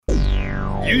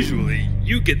Usually,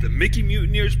 you get the Mickey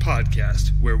Mutineers podcast,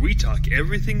 where we talk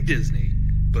everything Disney.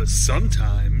 But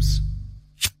sometimes...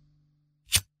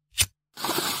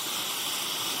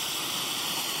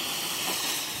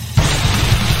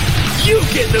 you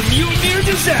get the Mutineer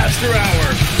Disaster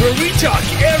Hour, where we talk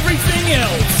everything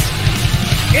else.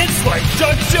 It's like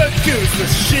Duck Duck Goose with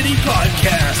shitty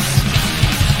podcasts.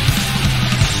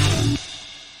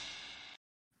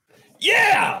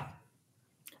 Yeah!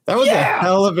 That was a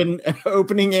hell of an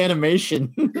opening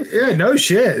animation. Yeah, no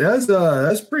shit.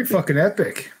 That's pretty fucking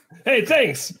epic. Hey,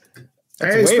 thanks.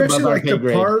 Hey, especially like the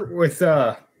part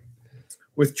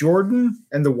with Jordan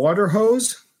and the water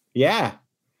hose. Yeah.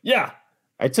 Yeah.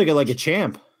 I took it like a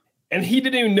champ. And he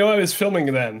didn't even know I was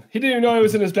filming then. He didn't even know I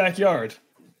was in his backyard.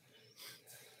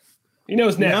 He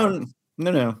knows now.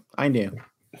 No. I knew.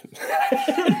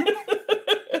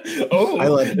 Oh. I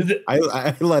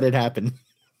let it happen.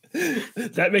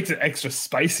 That makes it extra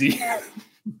spicy.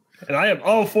 And I am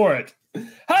all for it.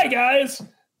 Hi, guys.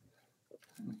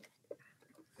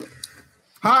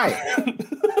 Hi.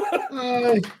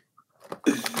 Hi.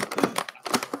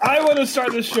 I want to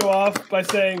start this show off by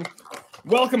saying,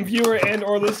 welcome, viewer and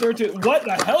or listener, to... what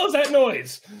the hell is that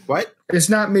noise? What? It's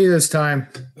not me this time.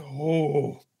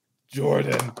 Oh,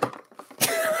 Jordan.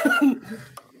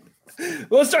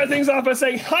 Let's start things off by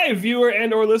saying, hi, viewer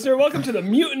and or listener. Welcome to the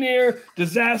Mutineer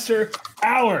Disaster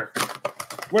Hour,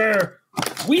 where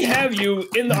we have you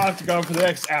in the Octagon for the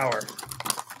next hour.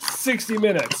 60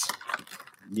 minutes.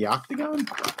 The Octagon?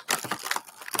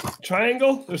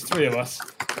 Triangle? There's 3 of us.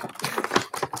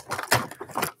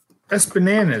 That's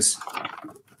bananas.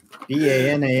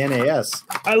 Bananas.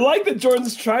 I like that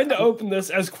Jordan's trying to open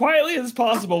this as quietly as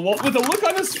possible, with a look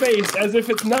on his face as if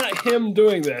it's not him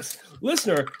doing this.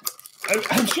 Listener,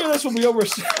 I'm sure this will be over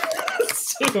soon.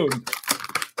 This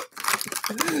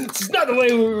is not the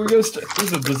way we were going to start.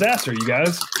 This is a disaster, you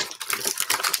guys.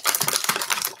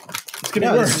 It's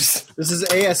getting worse. This is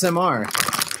ASMR.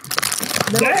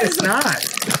 No, it's not.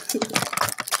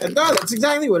 No, that's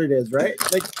exactly what it is, right?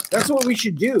 Like, that's what we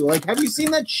should do. Like, have you seen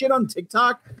that shit on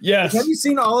TikTok? Yes. Like, have you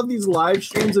seen all of these live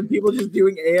streams of people just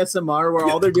doing ASMR where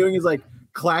all they're doing is like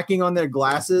clacking on their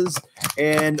glasses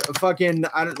and fucking,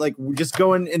 just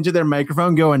going into their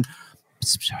microphone going,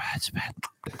 it's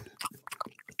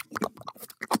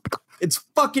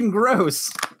fucking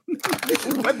gross.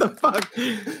 What the fuck?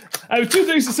 I have 2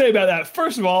 things to say about that.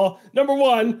 First of all, number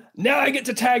 1, now I get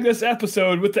to tag this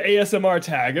episode with the ASMR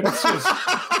tag, and it's just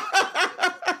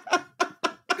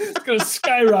it's gonna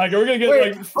skyrocket. We're gonna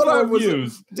get 4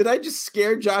 views. Did I just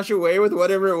scare Josh away with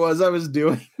whatever it was I was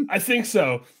doing? I think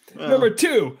so. Number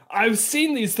 2, I've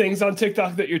seen these things on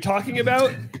TikTok that you're talking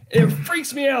about. It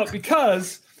freaks me out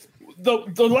because the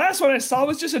last one I saw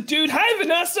was just a dude. Hi,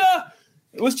 Vanessa.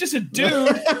 It was just a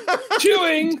dude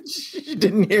chewing. She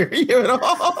didn't hear you at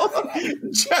all.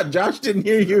 Josh didn't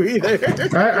hear you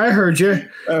either. I heard you.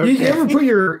 Okay. You ever put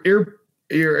your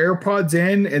AirPods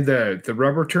in and the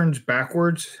rubber turns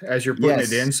backwards as you're putting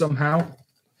it in somehow?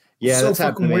 Yeah, so that's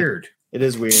fucking weird. It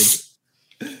is weird.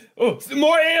 Oh,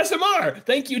 more ASMR.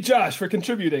 Thank you, Josh, for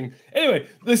contributing. Anyway,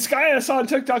 this guy I saw on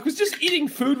TikTok was just eating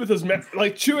food with his mouth,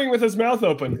 like chewing with his mouth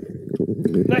open.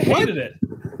 And I hated it.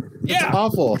 It's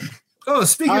awful. Oh,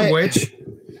 speaking of which,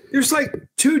 there's like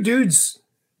 2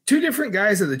 different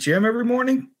guys at the gym every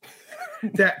morning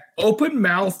that open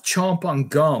mouth chomp on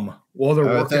gum while they're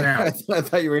working out. I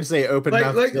thought you were going to say open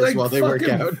mouth while they work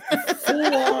out.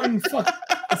 Full on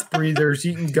mouth breathers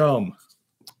eating gum.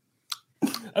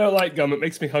 I don't like gum. It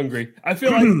makes me hungry. I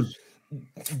feel like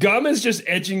gum is just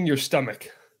edging your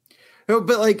stomach. No,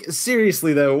 but like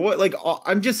seriously though, what? Like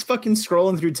I'm just fucking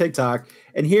scrolling through TikTok,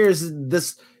 and here's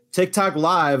this TikTok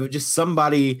live of just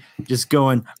somebody just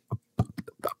going,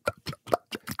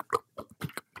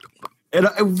 and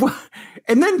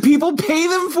then people pay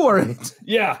them for it.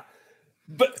 Yeah,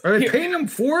 but are they paying them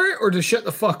for it or to shut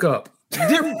the fuck up?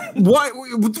 What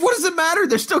does it matter?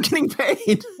 They're still getting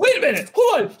paid. Wait a minute.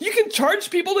 Hold on. You can charge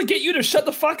people to get you to shut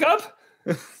the fuck up?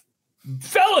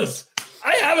 Fellas,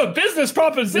 I have a business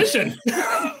proposition.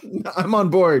 I'm on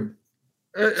board.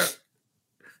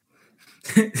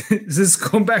 Is this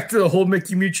going back to the whole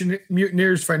Mickey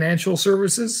Mutineers financial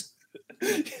services?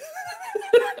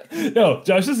 No,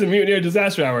 Josh, this is Mutineer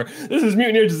Disaster Hour. This is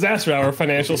Mutineer Disaster Hour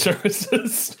financial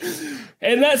services.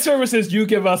 And that service is you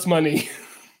give us money.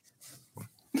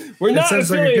 We're not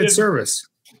sounds affiliated. Like a good service.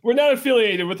 We're not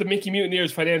affiliated with the Mickey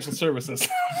Mutineers Financial Services.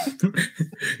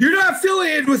 You're not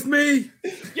affiliated with me.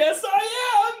 Yes, I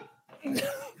am.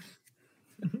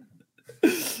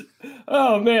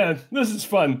 Oh man, this is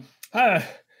fun. I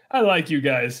like you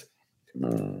guys.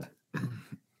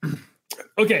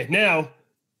 Okay, now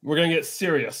We're gonna get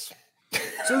serious.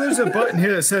 So there's a button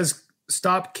here that says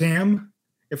 "Stop Cam."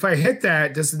 If I hit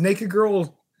that, does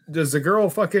the girl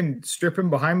fucking stripping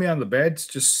behind me on the bed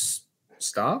just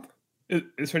stop?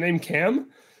 Is her name Cam?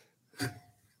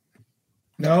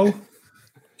 No,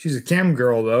 she's a cam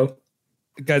girl though.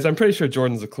 Guys, I'm pretty sure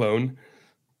Jordan's a clone.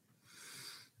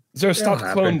 Is there a stop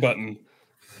clone button?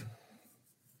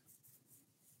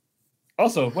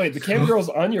 Also, wait, the cam girl's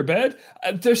on your bed?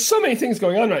 There's so many things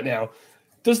going on right now.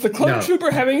 Does the clone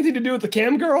trooper have anything to do with the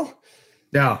cam girl?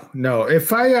 No.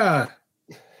 If I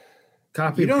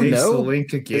copy and paste the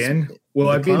link again, will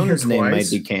I be in here twice? Name might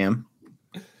be Cam.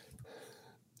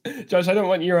 Josh, I don't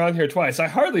want you on here twice. I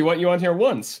hardly want you on here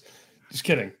once. Just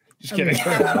kidding.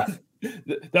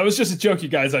 That was just a joke, you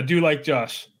guys. I do like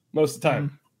Josh most of the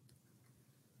time.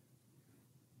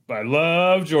 But I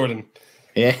love Jordan.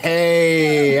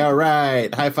 Hey, all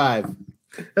right. High five.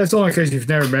 That's only because you've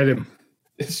never met him.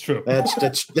 It's true.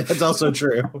 That's also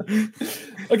true.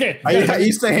 Okay. I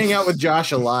used to hang out with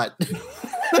Josh a lot. Me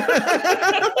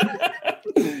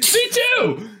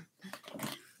too.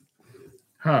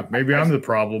 Huh, maybe I'm the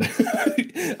problem.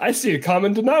 I see a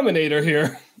common denominator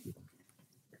here.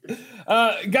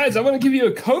 Guys, I want to give you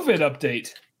a COVID update.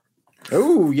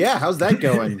 Oh, yeah. How's that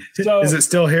going? Is it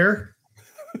still here?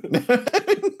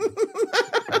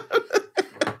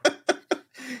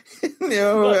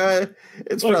 No,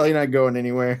 it's probably not going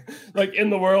anywhere. Like in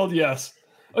the world, yes.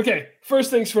 Okay, first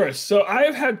things first. So I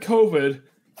have had COVID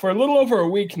for a little over a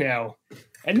week now,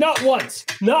 and not once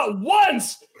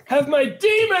have my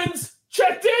demons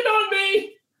checked in on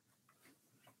me.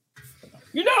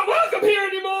 You're not welcome here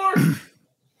anymore.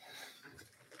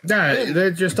 Nah,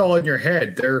 they're just all in your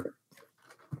head. They're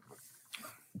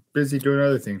busy doing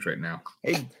other things right now.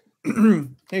 Hey, here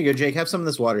you go, Jake. Have some of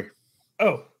this water.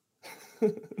 Oh.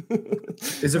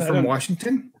 Is it from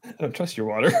Washington? I don't trust your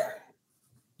water.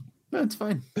 No, it's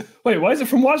fine. Wait, why is it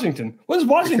from Washington? What does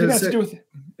Washington have to do with it?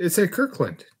 It's at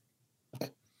Kirkland.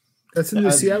 That's in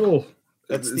the Seattle.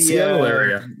 That's the Seattle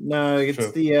area. No, it's True.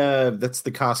 That's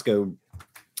the Costco.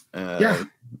 Yeah.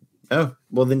 Oh,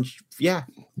 well then, yeah.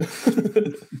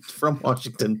 It's from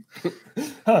Washington.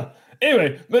 Huh.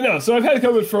 Anyway, but no, so I've had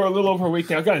COVID for a little over a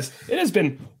week now. Guys, it has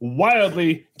been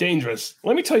wildly dangerous.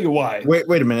 Let me tell you why.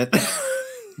 Wait a minute.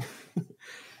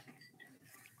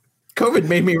 COVID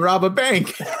made me rob a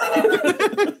bank.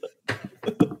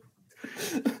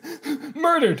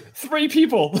 Murdered 3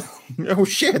 people. Oh,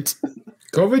 shit.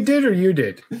 COVID did or you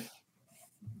did?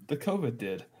 The COVID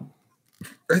did.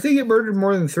 I think it murdered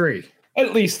more than 3.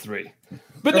 At least 3.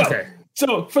 But no. Okay.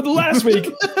 So for the last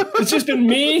week, it's just been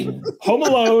me, home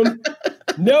alone,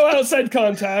 no outside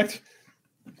contact.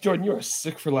 Jordan, you are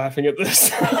sick for laughing at this.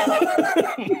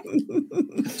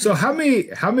 So how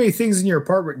many things in your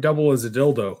apartment double as a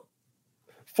dildo?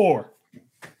 4.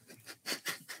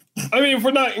 I mean, if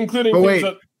we're not including things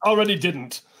that already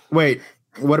didn't. Wait,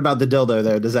 what about the dildo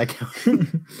though? Does that count?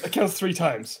 It counts 3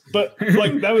 times. But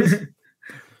like that was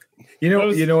You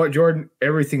know what, Jordan?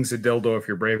 Everything's a dildo if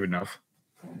you're brave enough.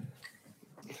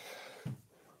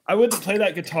 I wouldn't play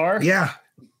that guitar. Yeah.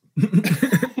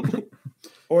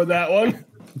 Or that one.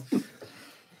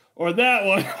 Or that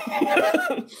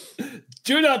one.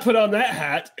 Do not put on that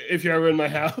hat if you're ever in my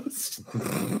house.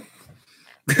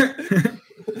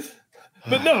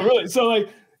 But no, really. So like,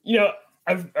 you know,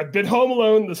 I've been home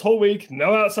alone this whole week,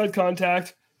 no outside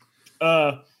contact.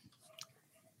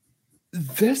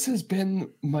 This has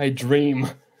been my dream.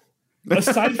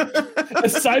 Aside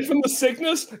from the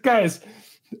sickness, guys,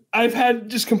 I've had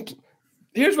just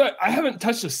here's what I haven't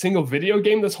touched a single video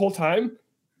game this whole time,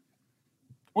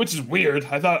 which is weird.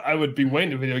 I thought I would be way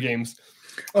into video games.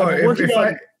 Oh,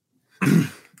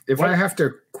 if I have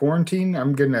to quarantine,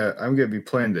 I'm gonna be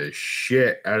playing the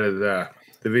shit out of the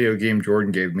video game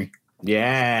Jordan gave me.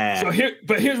 Yeah. So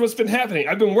here's what's been happening.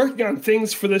 I've been working on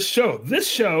things for this show. This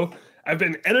show, I've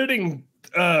been editing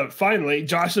finally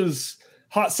Josh's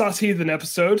Hot Sauce Heathen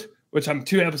episode, which I'm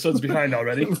 2 episodes behind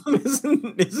already.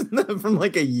 Isn't that from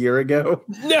like a year ago?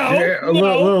 No, yeah, a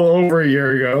little over a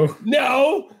year ago.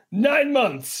 No, 9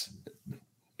 months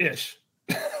ish.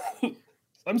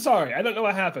 I'm sorry, I don't know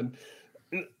what happened.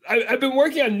 I've been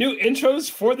working on new intros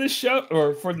for this show,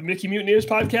 or for the Mickey Mutineers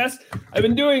podcast. I've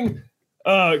been doing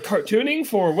cartooning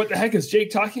for What the Heck is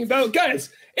Jake Talking About? Guys,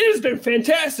 it has been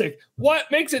fantastic.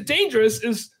 What makes it dangerous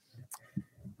is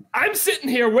I'm sitting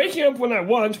here waking up when I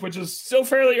want, which is still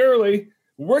fairly early,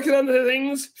 working on the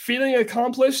things, feeling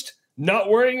accomplished, not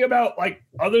worrying about like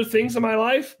other things in my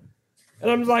life.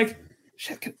 And I'm like,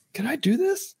 shit, can I do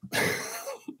this?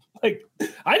 Like,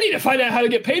 I need to find out how to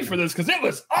get paid for this because it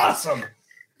was awesome.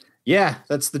 Yeah,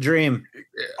 that's the dream.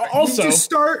 Also, just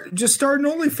start an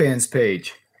OnlyFans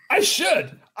page. I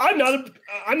should. I'm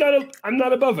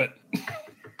not above it.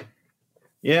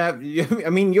 Yeah, I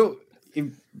mean,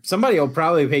 somebody will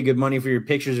probably pay good money for your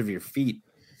pictures of your feet.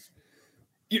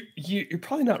 You're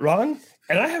probably not wrong,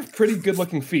 and I have pretty good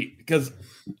looking feet because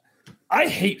I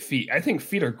hate feet. I think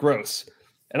feet are gross,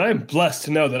 and I'm blessed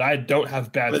to know that I don't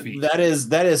have bad feet. That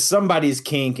is somebody's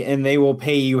kink, and they will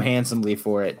pay you handsomely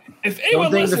for it. If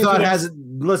anyone don't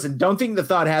think the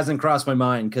thought hasn't crossed my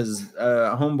mind because,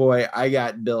 homeboy, I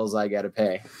got bills I got to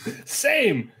pay.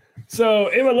 Same. So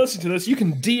anyone listening to this, you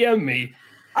can DM me.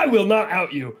 I will not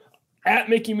out you at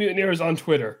Mickey Mutineers on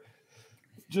Twitter.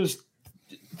 Just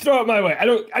throw it my way. I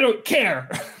don't care.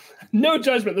 No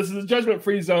judgment. This is a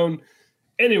judgment-free zone.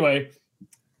 Anyway,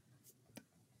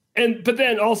 but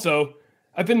then also,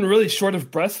 I've been really short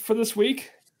of breath for this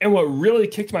week, and what really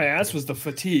kicked my ass was the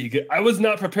fatigue. I was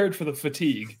not prepared for the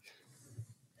fatigue.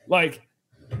 Like,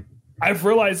 I've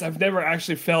realized I've never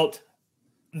actually felt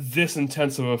this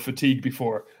intense of a fatigue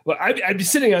before. Like, I'd be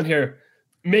sitting on here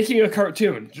making a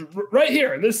cartoon right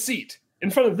here in this seat in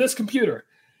front of this computer,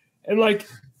 and like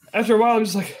after a while, I'm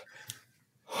just like,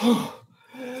 oh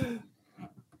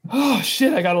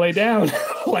shit, I gotta lay down.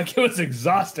 Like, it was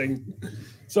exhausting.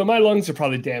 So my lungs are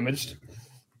probably damaged.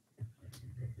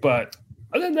 But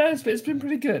other than that, it's been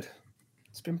pretty good.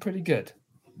 It's been pretty good.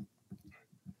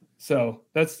 So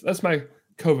that's my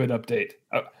COVID update.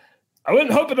 I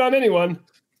wouldn't hope it on anyone,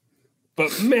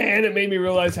 but man, it made me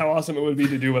realize how awesome it would be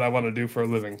to do what I want to do for a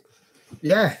living.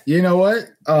 Yeah, you know what?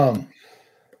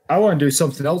 I want to do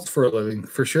something else for a living,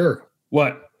 for sure.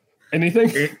 What?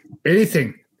 Anything?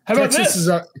 Anything. How about this?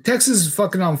 Texas is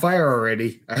fucking on fire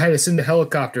already. I had to send a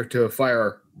helicopter to a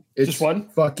fire. It's just one?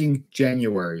 Fucking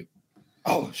January.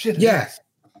 Oh, shit. Yeah.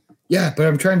 Yeah, but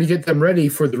I'm trying to get them ready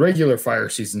for the regular fire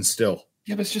season still.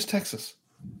 Yeah, but it's just Texas.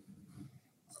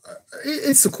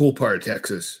 It's the cool part of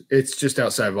Texas. It's just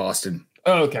outside of Austin.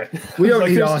 Oh, okay. We don't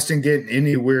need Austin getting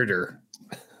any weirder.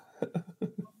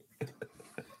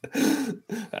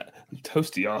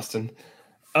 Toasty Austin.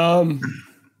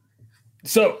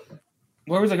 So,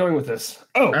 where was I going with this?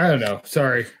 Oh, I don't know.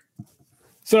 Sorry.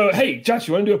 So, hey, Josh,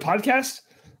 you want to do a podcast?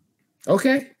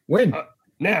 Okay. When?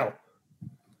 Now.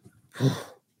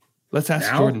 Let's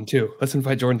ask now? Jordan too. Let's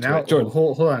invite Jordan to it. Jordan,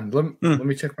 hold on. Let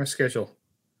me check my schedule.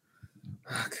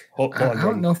 Fuck. Hold on, I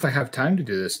don't know if I have time to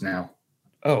do this now.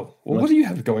 Oh, well, what do you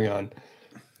have going on?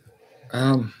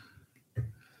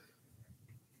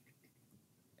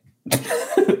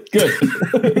 Good.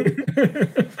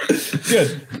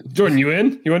 Good. Jordan, you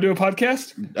in? You want to do a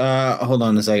podcast? Hold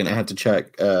on a second. I have to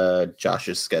check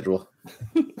Josh's schedule.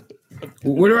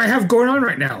 What do I have going on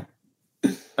right now?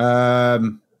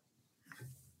 Damn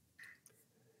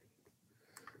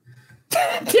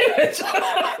it!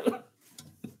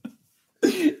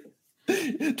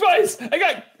 Twice.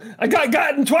 I got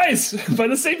gotten twice by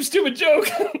the same stupid joke.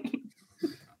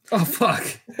 Oh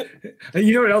fuck! And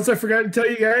you know what else I forgot to tell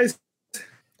you guys?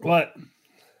 What?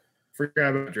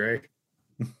 Forgot about Drake.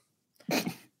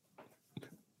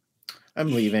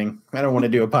 I'm leaving. I don't want to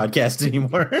do a podcast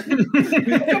anymore.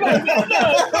 Come on,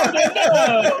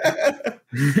 no.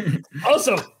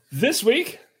 Also, this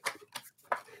week,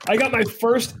 I got my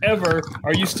first ever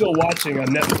Are You Still Watching on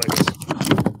Netflix.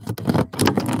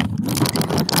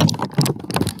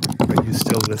 Are you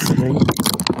still listening?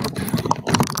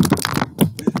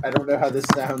 I don't know how this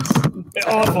sounds.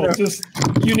 Awful. Just,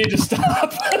 you need to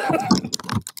stop.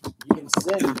 You can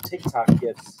send TikTok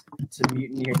gifts to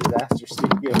Mutineer Disaster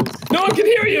Studios. No one can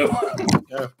hear you.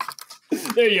 No.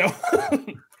 There you go.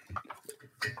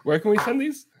 Where can we send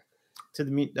these? To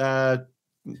the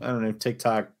I don't know,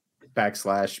 TikTok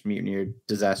 /Mutineer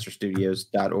Disaster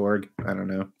Studios.org. I don't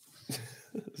know.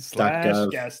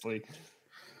 /Ghastly.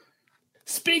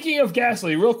 Speaking of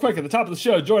Ghastly, real quick at the top of the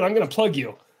show, Jordan, I'm going to plug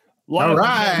you. All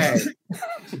right.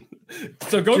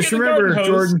 So go just get the remember, garden hose.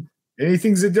 Jordan,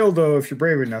 anything's a dildo if you're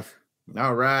brave enough.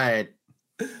 All right.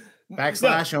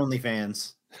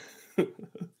 /OnlyFans.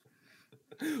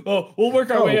 Well, we'll work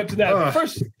our way up to that. But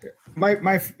first,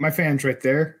 my fan's right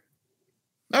there.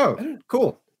 Oh,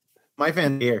 cool. My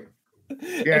fan here.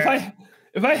 Yeah.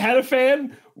 If I had a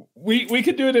fan, we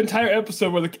could do an entire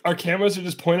episode where our cameras are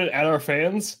just pointed at our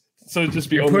fans. So it'd just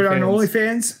be put on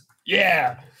OnlyFans.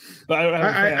 Yeah, but I don't have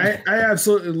a fan. I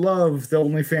absolutely love the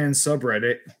OnlyFans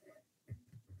subreddit.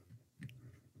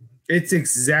 It's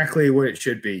exactly what it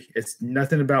should be. It's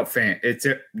nothing about fan. It's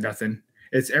nothing.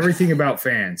 It's everything about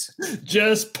fans.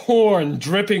 Just porn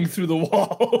dripping through the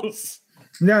walls.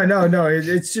 No.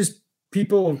 It's just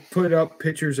people put up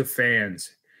pictures of fans.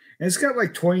 And it's got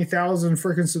like 20,000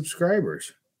 freaking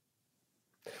subscribers.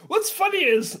 What's funny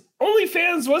is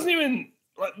OnlyFans wasn't even.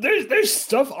 There's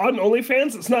stuff on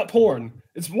OnlyFans that's not porn.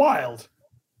 It's wild.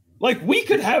 Like, we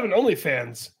could have an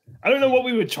OnlyFans. I don't know what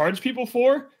we would charge people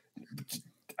for.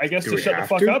 I guess to shut the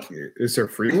fuck up. Is there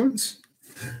free ones?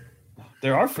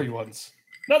 There are free ones.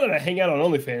 Not that I hang out on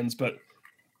OnlyFans, but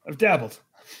I've dabbled.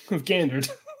 I've gandered.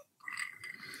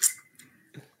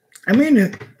 I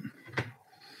mean,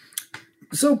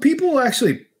 so people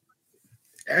actually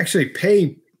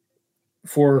pay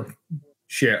for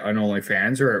shit on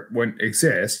OnlyFans, or it wouldn't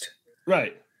exist.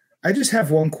 Right. I just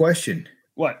have one question.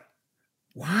 What?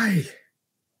 Why?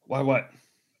 Why what?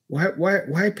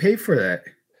 Why pay for that?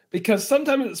 Because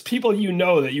sometimes it's people you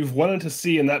know that you've wanted to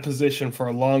see in that position for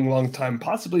a long, long time,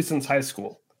 possibly since high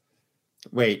school.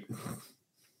 Wait.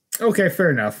 Okay, fair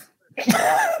enough.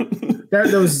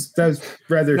 that was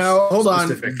rather. No, hold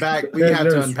specific. on. Back. We have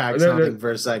to unpack something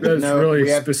for a second. That's really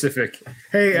specific.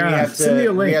 Hey, send me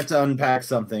a link. We have to unpack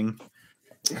something.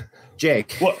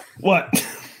 Jake. What?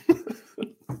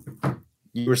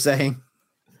 You were saying?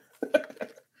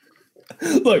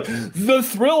 Look, the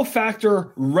thrill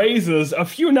factor raises a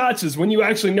few notches when you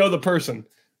actually know the person.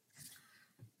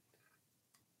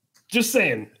 Just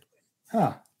saying.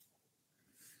 Huh.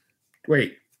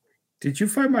 Wait, did you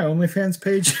find my OnlyFans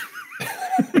page?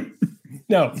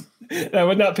 No, I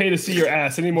would not pay to see your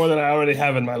ass any more than I already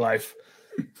have in my life.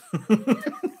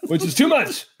 Which is too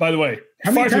much, by the way.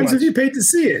 How many times have you paid to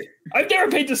see it? I've never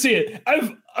paid to see it.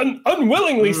 I've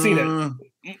unwillingly seen it.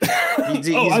 He's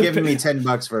giving me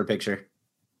 $10 for a picture.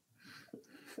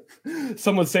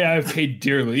 Some would say I've paid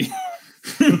dearly.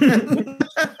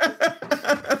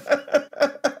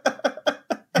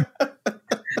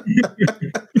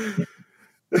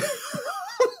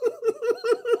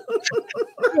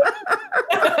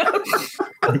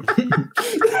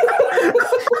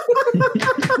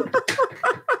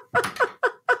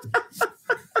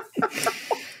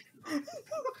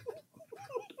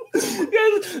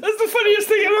 That's the funniest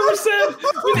thing I've ever said.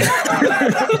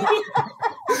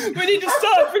 We need to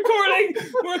stop recording.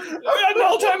 We're at an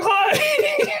all-time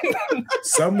high.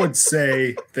 Some would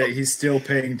say that he's still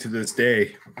paying to this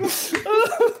day.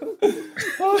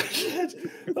 Oh shit!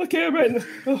 Okay, I'm right.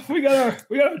 Oh, we got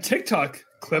our TikTok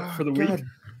clip for the week.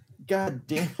 God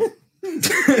damn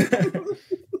it!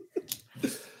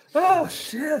 Oh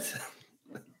shit!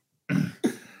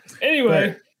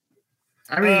 Anyway,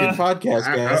 I mean, podcast,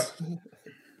 guys.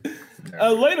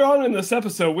 Later on in this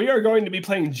episode, we are going to be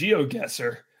playing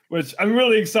GeoGuessr, which I'm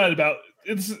really excited about.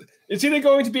 It's either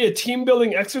going to be a team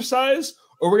building exercise,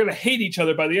 or we're going to hate each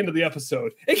other by the end of the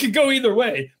episode. It could go either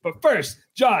way. But first,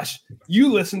 Josh,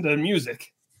 you listened to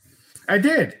music. I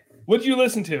did. What did you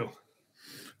listen to?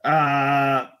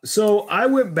 So I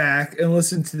went back and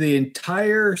listened to the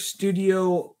entire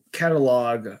studio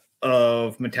catalog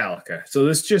of Metallica. So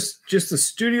this just the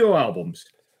studio albums.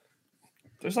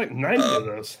 There's like 90 of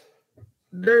those.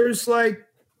 There's like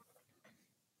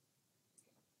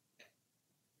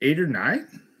 8 or 9.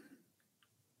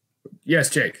 Yes,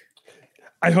 Jake.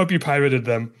 I hope you pirated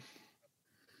them.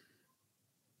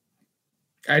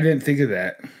 I didn't think of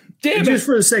that. Damn it. Just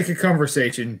for the sake of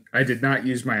conversation, I did not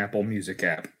use my Apple Music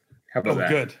app. How about that?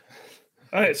 Good.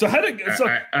 All right. So how did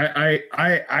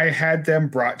I had them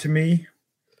brought to me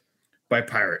by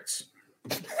pirates.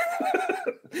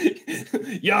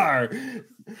 Yar.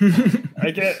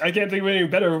 I can't think of any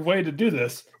better way to do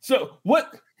this. So let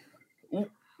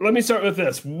me start with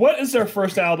this. What is their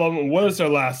first album and what is their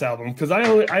last album? Because I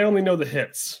only know the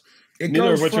hits.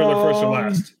 Neither of which are their first or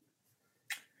last.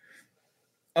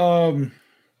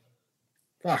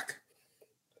 Fuck.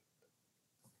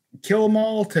 Kill 'Em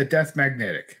All to Death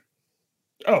Magnetic.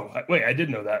 Oh, wait, I did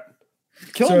know that.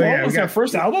 Kill 'Em All was their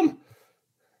first album?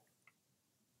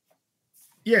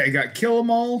 Yeah, you got Kill 'Em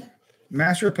All,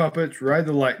 Master of Puppets, Ride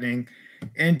the Lightning,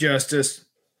 Injustice,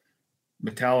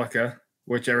 Metallica,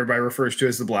 which everybody refers to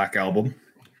as the Black Album.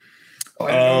 Oh,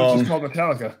 I know it's just called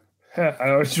Metallica. I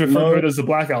always refer to it as the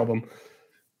Black Album.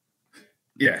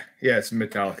 Yeah, it's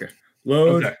Metallica.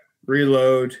 Load, okay.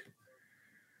 Reload,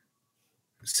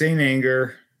 Saint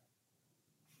Anger.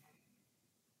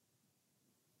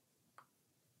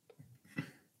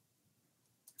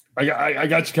 I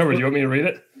got you covered. You want me to read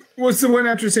it? What's the one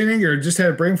after Saint Anger? Just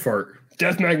had a brain fart.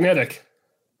 Death Magnetic.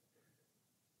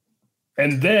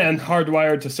 And then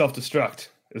Hardwired to Self-Destruct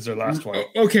is their last one.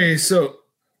 Okay, so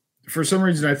for some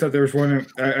reason I thought there was one.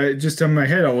 I just in my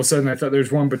head all of a sudden I thought there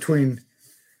was one between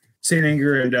Saint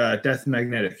Anger and Death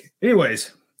Magnetic.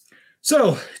 Anyways,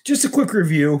 so just a quick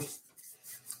review.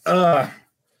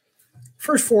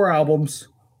 First 4 albums,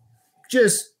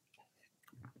 just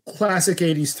classic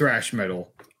 80s thrash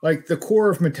metal. like the core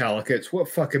of Metallica. It's what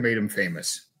fucking made them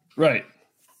famous. Right.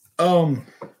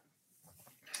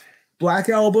 Black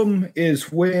Album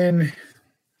is when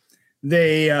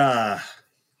they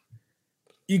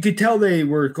you could tell they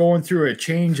were going through a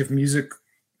change of music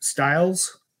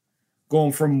styles,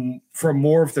 going from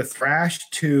more of the thrash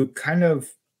to kind of,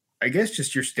 I guess,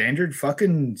 just your standard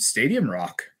fucking stadium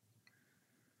rock.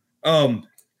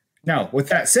 Now, with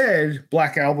that said,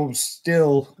 Black Album's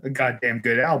still a goddamn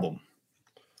good album.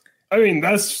 I mean,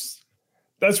 that's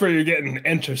where you're getting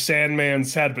Enter Sandman,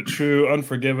 Sad But True,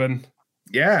 Unforgiven.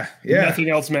 Yeah. Nothing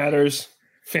Else Matters.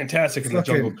 Fantastic in the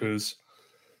Fucking- Jungle Cruise.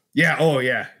 Yeah. Oh,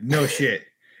 yeah. No shit.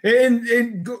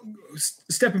 And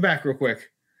stepping back real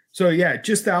quick. So, yeah,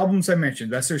 just the albums I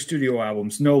mentioned. That's their studio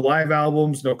albums. No live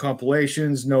albums, no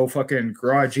compilations, no fucking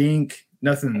Garage Inc.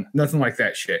 Nothing like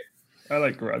that shit. I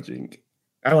like Garage Inc.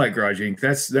 I like Garage Inc.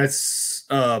 That's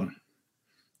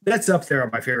up there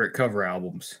on my favorite cover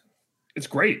albums. It's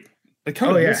great. They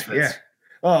cover Misfits.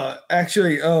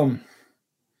 Actually,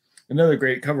 another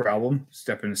great cover album,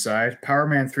 stepping aside, Power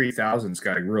Man 3000's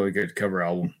got a really good cover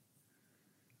album.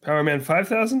 Power Man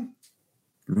 5000?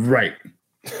 Right.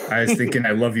 I was thinking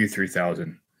I Love You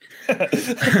 3000. Well,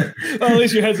 at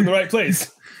least your head's in the right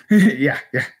place. yeah.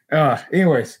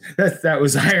 Anyways, that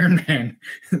was Iron Man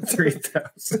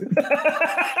 3000.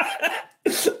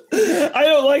 I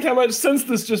don't like how much sense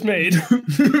this just made.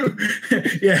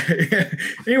 yeah.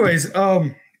 Anyways,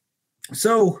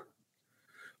 so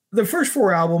the first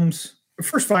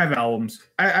five albums,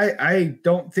 I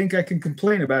don't think I can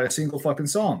complain about a single fucking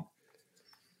song.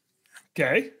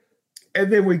 Okay.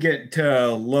 And then we get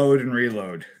to Load and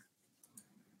Reload.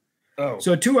 Oh.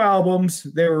 So 2 albums,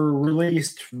 they were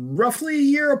released roughly a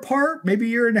year apart, maybe a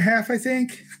year and a half, I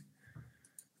think.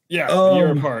 Yeah, a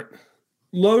year apart.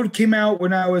 Load came out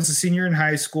when I was a senior in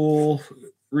high school.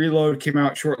 Reload came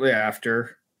out shortly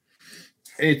after.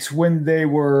 It's when they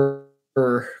were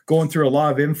going through a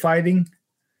lot of infighting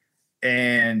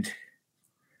and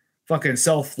fucking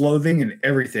self-loathing and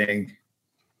everything.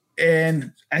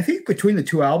 And I think between the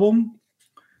 2 albums,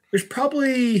 there's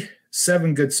probably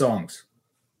 7 good songs.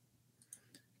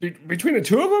 Between the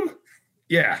 2 of them?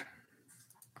 Yeah.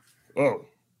 Oh.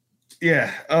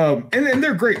 Yeah. And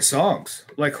they're great songs.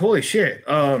 Like, holy shit.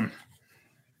 The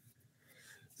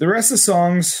rest of the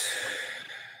songs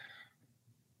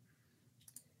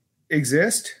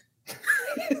exist.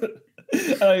 I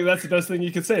think that's the best thing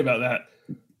you could say about that.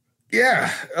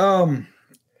 Yeah.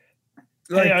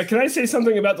 Hey, can I say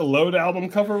something about the Load album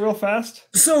cover real fast?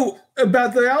 So,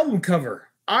 about the album cover,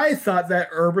 I thought that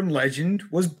Urban Legend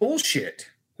was bullshit.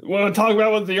 Want to talk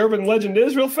about what the urban legend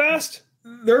is real fast?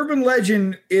 The urban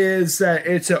legend is that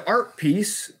it's an art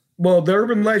piece. Well, the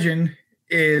urban legend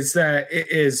is that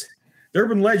it's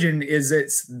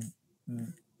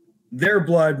their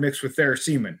blood mixed with their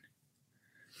semen.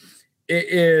 It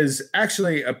is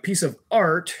actually a piece of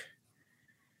art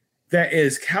that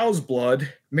is cow's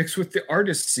blood mixed with the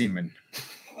artist's semen.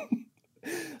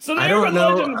 So the I don't urban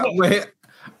know. legend- Wait,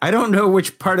 I don't know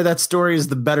which part of that story is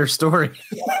the better story.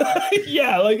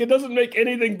 Yeah, like it doesn't make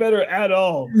anything better at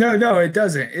all. No, it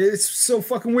doesn't. It's so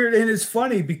fucking weird, and it's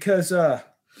funny because I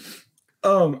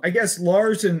guess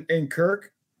Lars and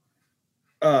Kirk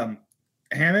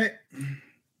Hammett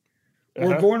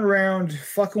were going around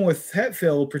fucking with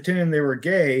Hetfield, pretending they were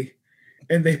gay,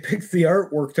 and they picked the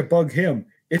artwork to bug him.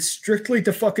 It's strictly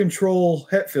to fucking troll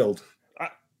Hetfield.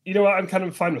 You know what? I'm kind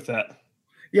of fine with that.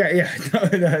 Yeah, no,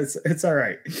 it's all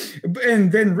right.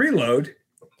 And then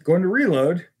going to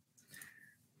Reload,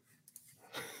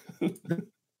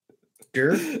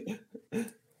 sure,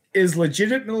 is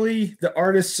legitimately the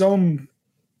artist's own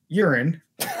urine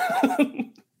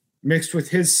mixed with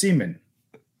his semen.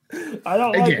 I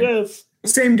don't like this.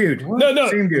 Same dude. No.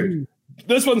 Same dude.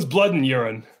 This one's blood and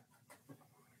urine.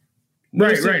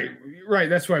 Right.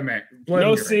 That's what I meant. Blood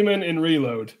no and urine. semen in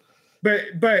Reload.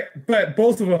 But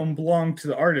both of them belong to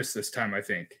the artist this time, I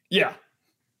think. Yeah.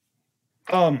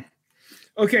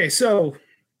 Okay, so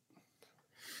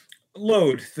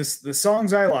Load, the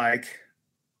songs I like: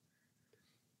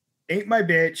 Ain't My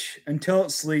Bitch, Until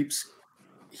It Sleeps,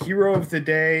 Hero of the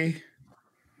Day,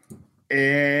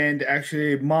 and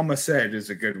actually Mama Said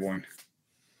is a good one.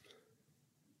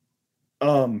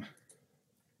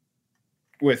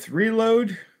 With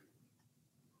Reload,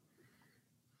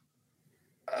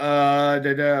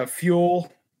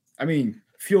 Fuel. I mean,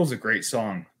 Fuel's a great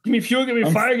song. Give me fuel, give me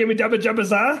fire, give me jabba jabba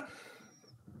za.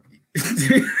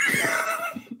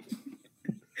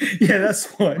 Yeah, that's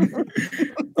one.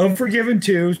 Unforgiven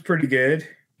 2 is pretty good.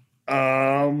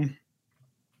 Okay,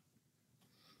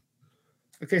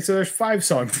 so there's 5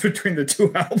 songs between the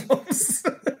 2 albums.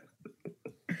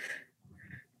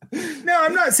 No,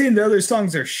 I'm not saying the other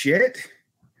songs are shit,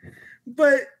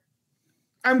 but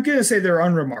I'm gonna say they're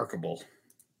unremarkable.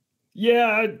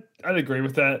 Yeah, I'd agree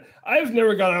with that. I've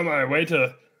never gone out of my way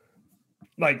to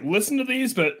like listen to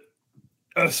these, but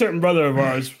a certain brother of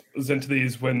ours was into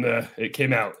these when it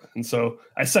came out, and so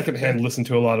I secondhand listened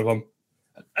to a lot of them.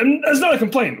 And that's not a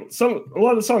complaint. A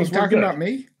lot of the songs You were talking good. about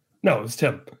me? No, it's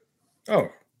Tim. Oh,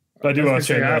 But I do want to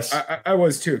say I, this. I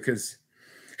was too, because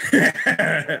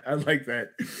I like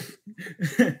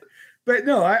that. But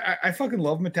no, I fucking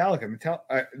love Metallica.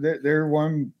 They're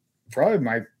one,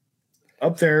 probably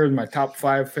up there in my top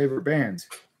 5 favorite bands.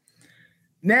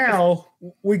 Now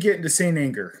we get into Saint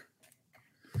Anger.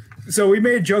 So we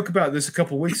made a joke about this a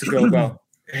couple weeks ago about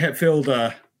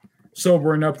Hetfield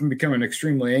sobering up and becoming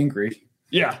extremely angry.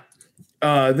 Yeah.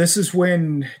 This is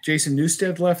when Jason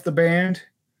Newsted left the band.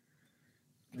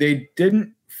 They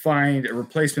didn't find a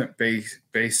replacement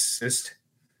bassist.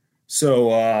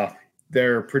 So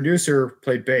their producer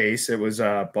played bass. It was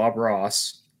Bob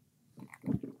Ross.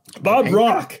 Bob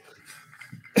Rock.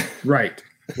 Right.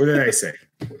 What did I say?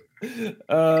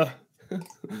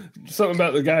 Something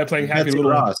about the guy playing Happy Betsy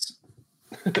Little Ross.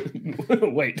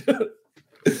 Wait.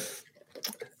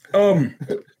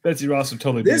 Betsy Ross would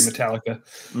totally be Metallica.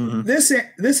 Mhm.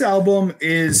 This album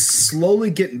is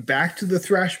slowly getting back to the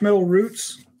thrash metal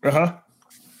roots.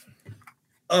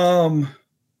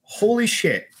 Holy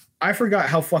shit. I forgot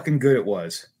how fucking good it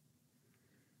was.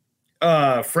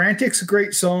 Frantic's a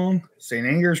great song. Saint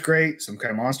Anger's great. Some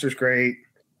Kind of Monster's great.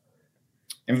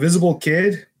 Invisible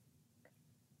Kid.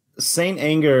 Saint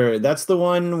Anger, that's the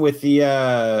one with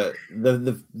the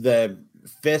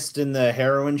fist and the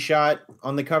heroin shot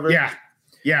on the cover.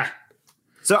 Yeah.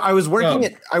 So I was working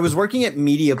at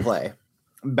Media Play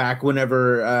back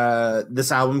whenever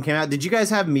this album came out. Did you guys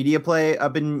have Media Play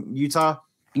up in Utah?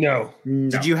 No.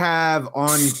 Did you have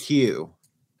On Cue?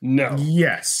 No.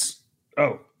 Yes.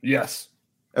 Oh, yes.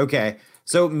 Okay.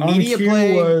 So On Media Cue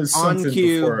Play, was On something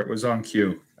Cue, before it was On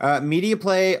Cue. Media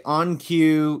Play, On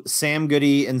Cue, Sam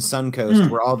Goody, and Suncoast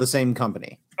were all the same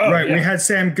company. Oh, Right. yeah. We had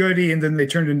Sam Goody, and then they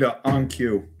turned into On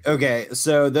Cue. Okay,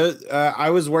 so I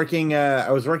was working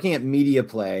at Media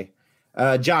Play.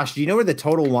 Josh, do you know where the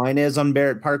Total Wine is on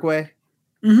Barrett Parkway?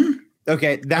 Mm-hmm.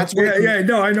 Okay, that's where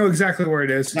No, I know exactly where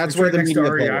it is. that's It's where right the next to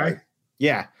Media Play REI. was.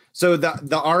 Yeah. So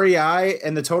the REI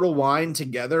and the Total Wine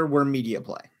together were Media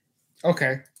Play.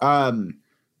 Okay.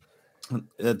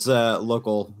 That's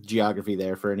local geography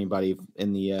there for anybody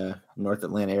in the North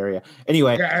Atlanta area.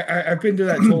 Anyway, Yeah, I've been to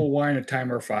that Total Wine a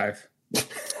time or 5.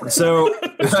 so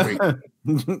This week.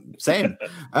 same.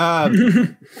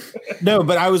 No,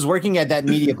 but I was working at that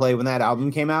Media Play when that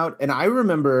album came out, and I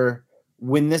remember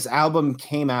when this album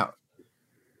came out,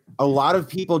 a lot of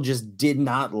people just did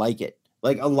not like it.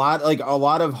 Like a lot of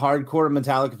hardcore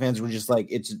Metallica fans were just like,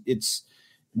 it's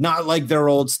not like their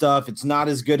old stuff. It's not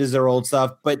as good as their old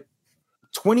stuff. But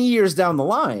 20 years down the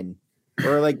line,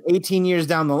 or like 18 years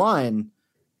down the line,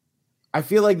 I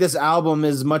feel like this album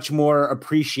is much more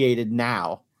appreciated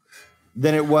now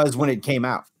than it was when it came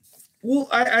out. Well,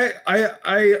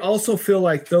 I also feel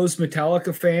like those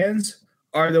Metallica fans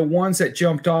are the ones that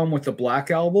jumped on with the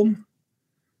Black Album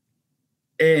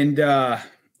and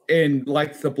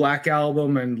like the Black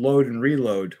Album and Load and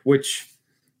Reload, which,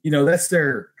 that's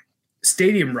their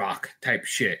stadium rock type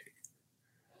shit.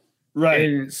 Right.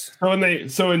 And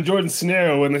So in Jordan's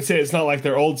scenario, when they say it's not like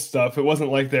their old stuff, it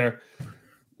wasn't like their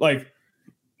like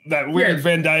that weird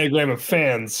Venn diagram of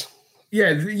fans.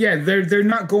 Yeah, they're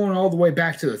not going all the way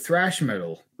back to the thrash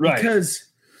metal, Right. Because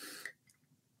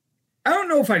I don't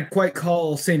know if I'd quite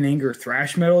call Saint Anger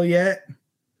thrash metal yet,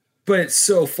 but it's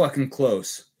so fucking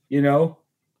close, Saint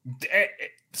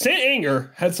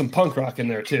Anger had some punk rock in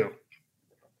there too.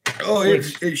 Oh,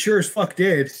 it sure as fuck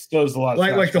did. Still has a lot of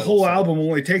Like the thrash whole metal, so. album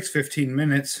only takes 15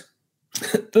 minutes.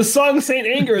 The song Saint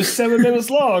Anger is 7 minutes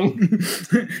long.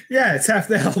 Yeah, it's half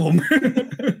the album.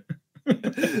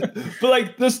 But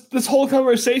like this whole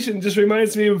conversation just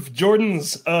reminds me of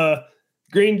Jordan's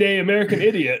Green Day American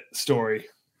Idiot story.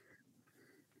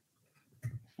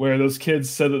 Where those kids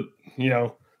said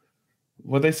that,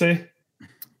 what'd they say?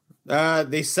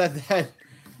 They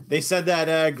said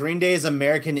that Green Day's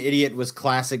American Idiot was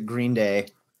classic Green Day.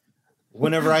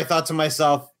 Whenever I thought to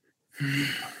myself,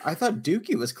 I thought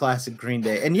Dookie was classic Green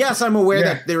Day. And yes, I'm aware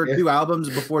that there were 2 albums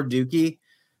before Dookie,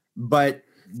 but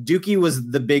Dookie was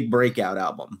the big breakout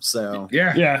album. So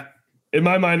Yeah. In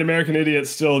my mind, American Idiot's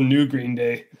still new Green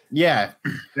Day. yeah.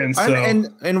 And so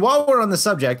And while we're on the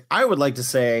subject, I would like to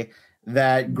say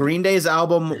that Green Day's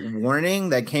album Warning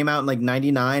that came out in like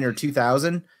 99 or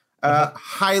 2000,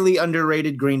 highly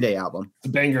underrated Green Day album. it's a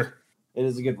banger. It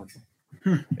is a good one.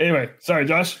 Anyway, sorry,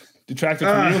 Josh. Detracted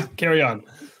from you. Carry on.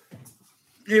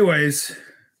 Anyways,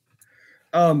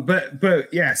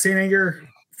 but yeah, Saint Anger,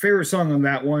 favorite song on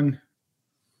that one.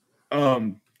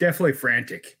 Definitely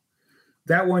Frantic.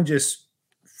 That one just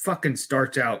fucking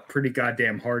starts out pretty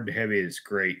goddamn hard and heavy. It's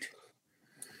great.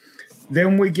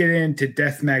 Then we get into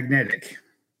Death Magnetic.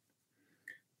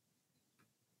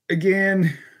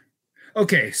 Again,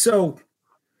 okay, so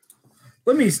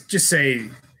let me just say,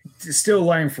 still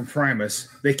lying from Primus,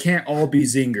 they can't all be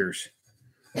zingers.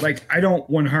 Like, I don't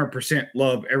 100%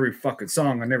 love every fucking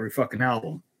song on every fucking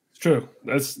album. It's true.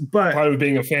 That's part of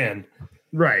being a fan.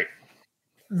 Right.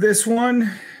 This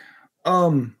one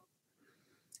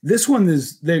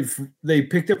is they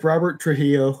picked up Robert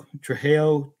Trujillo. I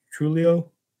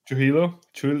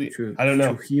don't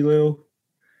know. Trujillo.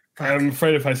 I'm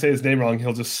afraid if I say his name wrong,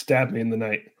 he'll just stab me in the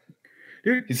night.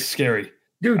 Dude, he's scary.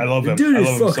 Dude, I love him. Dude I love is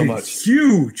him so fucking much.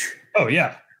 Huge. Oh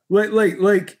yeah.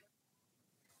 Like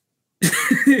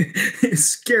it's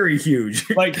scary huge.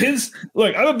 Like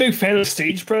I'm a big fan of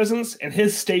stage presence, and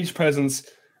his stage presence,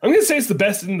 I'm gonna say it's the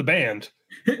best in the band.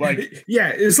 Like, yeah,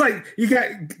 it's like you got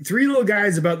three little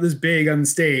guys about this big on the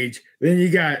stage, then you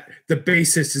got the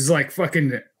bassist is like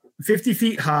fucking 50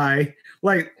 feet high,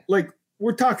 like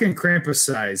we're talking Krampus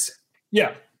size.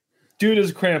 Yeah, dude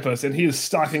is Krampus, and he is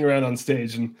stalking around on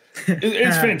stage, and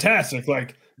it's fantastic.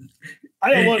 Like,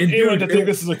 I don't want anyone to think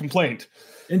this is a complaint.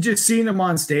 And just seeing him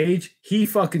on stage, he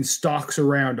fucking stalks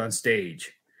around on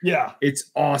stage. Yeah,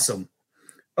 it's awesome.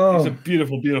 He's a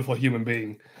beautiful, beautiful human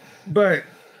being. But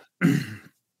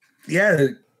yeah, a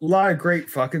lot of great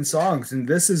fucking songs, and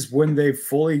this is when they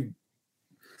fully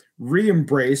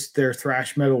re-embraced their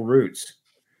thrash metal roots.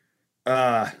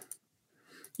 Even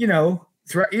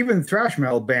thrash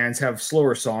metal bands have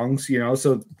slower songs,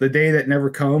 so The Day That Never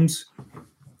Comes,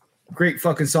 great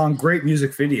fucking song, great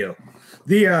music video.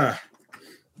 The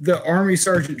army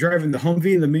sergeant driving the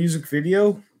Humvee in the music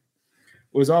video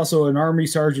was also an army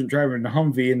sergeant driving the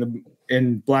Humvee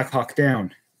in Black Hawk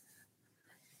Down.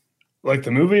 Like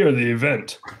the movie or the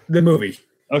event? The movie.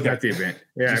 Okay. Not the event.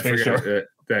 Yeah, just I forgot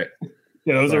that.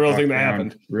 Yeah, that was a real thing that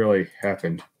happened. Really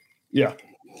happened. Yeah.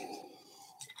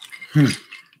 And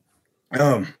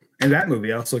that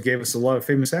movie also gave us a lot of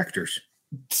famous actors.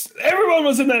 Everyone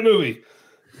was in that movie.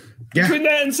 Yeah. Between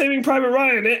that and Saving Private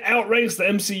Ryan, it outranks the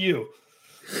MCU.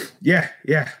 Yeah.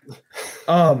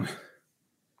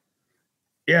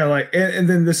 Yeah, like, and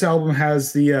then this album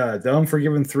has the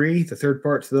Unforgiven 3, the third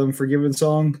part to the Unforgiven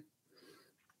songs.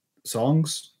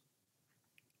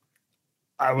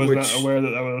 I was not aware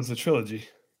that was a trilogy.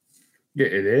 Yeah,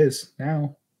 it is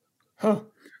now. Huh.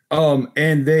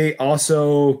 And they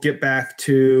also get back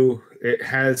to, it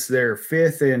has their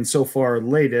fifth and so far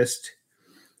latest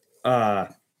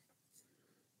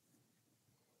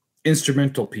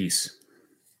instrumental piece,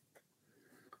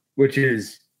 which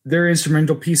is their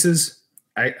instrumental pieces.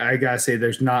 I gotta say,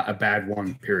 there's not a bad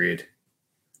one, period.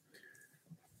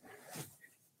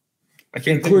 I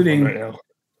can't think of one right now.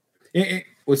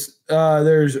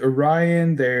 There's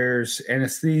Orion, there's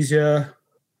Anesthesia.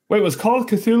 Wait, was Call of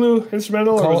Cthulhu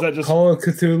instrumental, or was that just Call of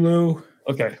Cthulhu?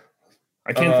 Okay,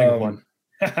 I can't think of one.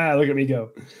 Look at me go.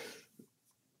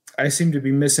 I seem to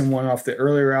be missing one off the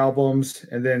earlier albums,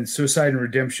 and then Suicide and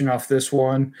Redemption off this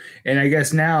one. And I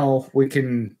guess now we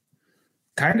can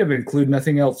kind of include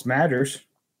Nothing Else Matters,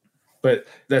 but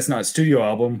that's not studio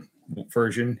album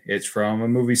version. It's from a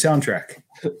movie soundtrack.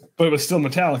 But it was still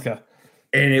Metallica.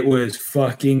 And it was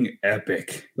fucking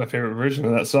epic. My favorite version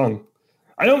of that song.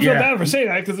 I don't feel bad for saying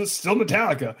that because it's still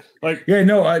Metallica. Like, yeah,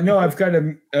 no, I've got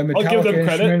a Metallica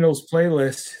instrumentals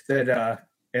playlist that,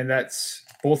 and that's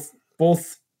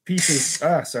both pieces.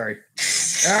 Sorry.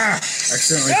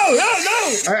 Accidentally. No.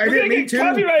 I didn't mean to.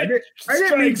 Copyright. I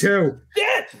didn't mean to.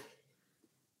 Shit.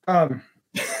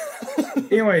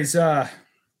 Anyways, yeah,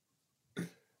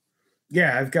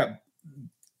 I've got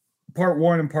part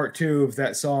 1 and part 2 of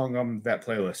that song on that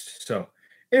playlist. So,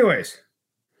 anyways,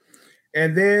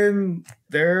 and then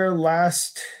their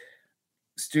last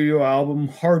studio album,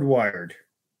 Hardwired.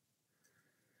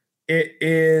 It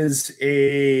is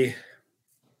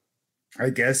I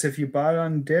guess if you bought it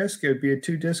on disc, it would be a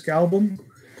 2-disc album.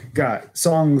 Got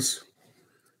songs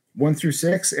 1 through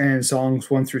 6 and songs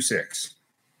 1 through 6.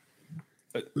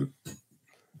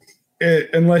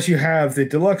 Unless you have the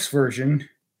deluxe version,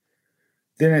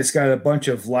 then it's got a bunch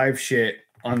of live shit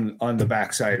on the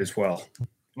backside as well.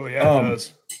 Well, yeah, it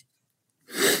does.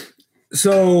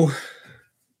 So,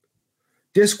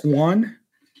 disc 1,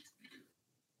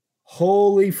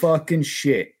 holy fucking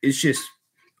shit! It's just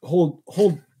hold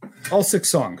all 6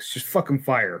 songs, just fucking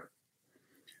fire.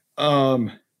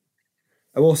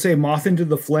 I will say Moth into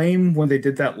the Flame, when they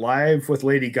did that live with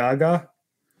Lady Gaga,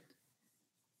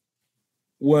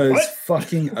 was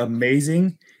fucking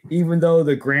amazing. Even though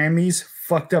the Grammys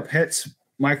fucked up Het's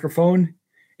microphone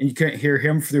and you couldn't hear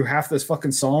him through half this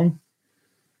fucking song.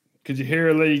 Could you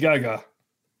hear Lady Gaga?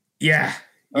 Yeah.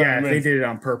 Oh, Yeah, man. they did it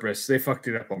on purpose. They fucked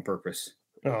it up on purpose.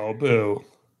 Oh, boo.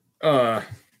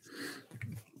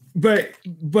 But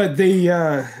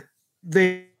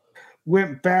they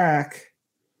went back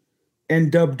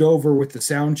and dubbed over with the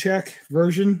sound check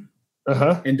version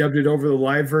Uh-huh. and dubbed it over the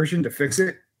live version to fix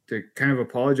it, to kind of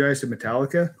apologize to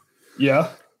Metallica. Yeah.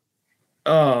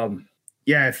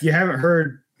 Yeah, if you haven't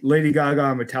heard Lady Gaga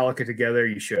and Metallica together,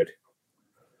 you should.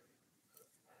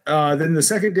 Then the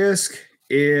second disc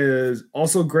is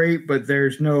also great, but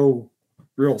there's no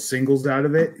real singles out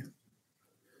of it.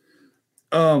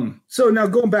 So now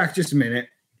going back just a minute.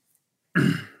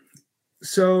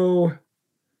 So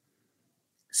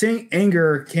Saint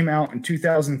Anger came out in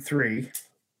 2003.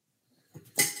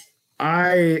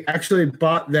 I actually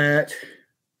bought that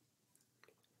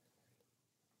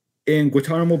in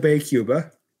Guantanamo Bay,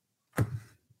 Cuba.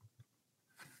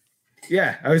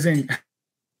 Yeah, I was in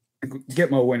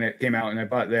Gitmo when it came out, and I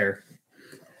bought there.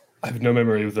 I have no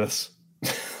memory of this.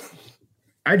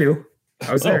 I do.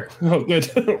 I was there. Oh,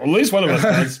 good. At least one of us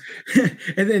does.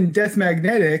 And then Death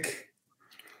Magnetic.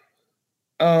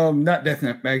 Not Death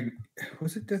Magnetic.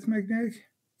 Was it Death Magnetic?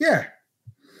 Yeah.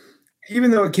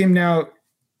 Even though it came out,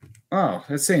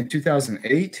 let's say in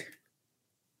 2008.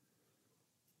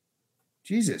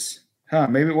 Jesus.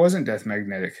 Maybe it wasn't Death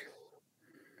Magnetic.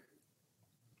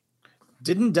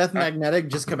 Didn't Death Magnetic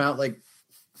just come out like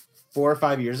 4 or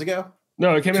 5 years ago?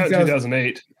 No, it came out in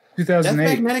 2008. Death 2008.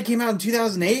 Magnetic came out in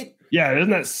 2008? Yeah, isn't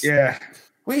that? Yeah.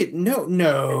 Wait,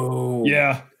 no.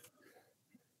 Yeah.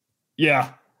 Yeah.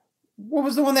 What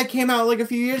was the one that came out like a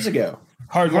few years ago?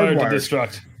 Hardwired to Hardwired.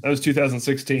 Destruct. That was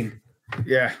 2016.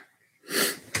 Yeah.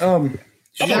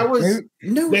 That was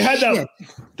no. They had shit. that.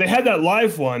 They had that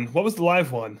live one. What was the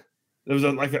live one? There was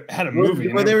had a movie.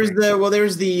 and Well, there was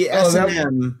everything. the Oh, that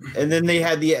S&M, and then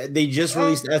they just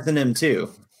released S&M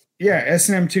too. Yeah,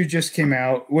 S&M 2 just came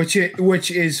out, which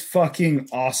is fucking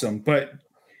awesome. But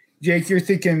Jake, you're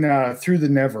thinking Through the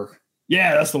Never.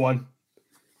 Yeah, that's the one.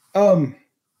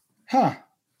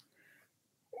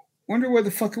 Wonder what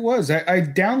the fuck it was. I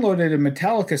downloaded a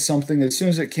Metallica something as soon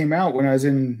as it came out when I was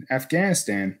in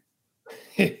Afghanistan.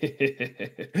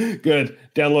 Good.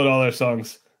 Download all their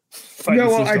songs. Fight No, the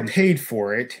well, I system. paid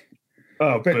for it,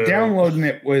 Oh, but boo. downloading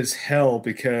it was hell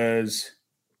because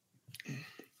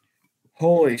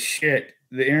holy shit,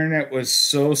 the internet was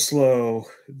so slow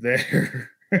there.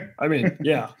 I mean,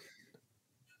 yeah.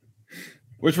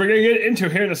 Which we're gonna get into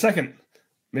here in a second.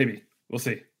 Maybe we'll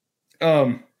see.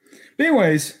 But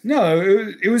anyways, no,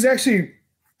 it was actually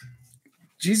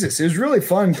Jesus. It was really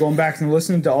fun going back and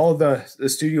listening to all the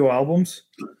studio albums.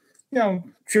 You know,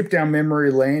 trip down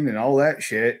memory lane and all that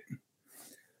shit.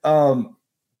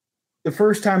 The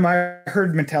first time I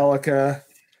heard Metallica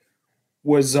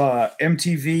was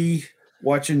MTV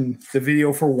watching the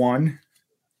video for One.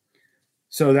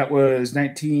 So that was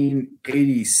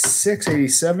 1986,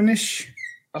 87-ish.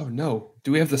 Oh no!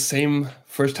 Do we have the same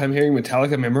first time hearing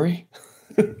Metallica memory?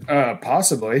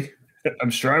 Possibly. I'm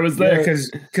sure I was Yeah, there.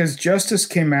 because Justice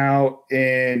came out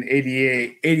in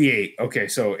 88. Okay,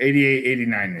 so 88,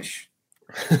 89-ish.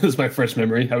 This is my first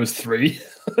memory. I was 3.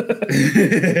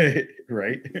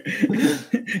 Right.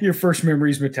 Your first memory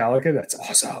is Metallica. That's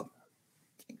awesome.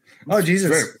 Oh,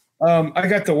 Jesus. I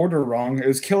got the order wrong. It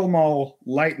was Kill 'Em All,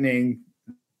 Lightning,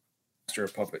 Master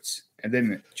of Puppets, and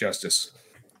then Justice.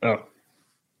 Oh,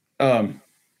 Master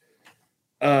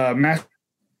of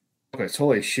Puppets,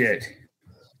 holy shit.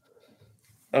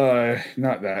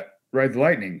 Not that. Ride the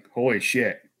Lightning, holy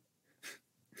shit.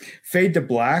 Fade to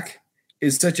Black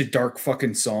is such a dark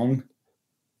fucking song.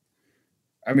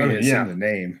 I mean, it's in the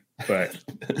name, but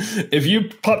if you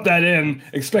pop that in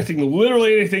expecting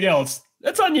literally anything else,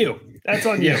 that's on you. That's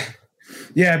on you.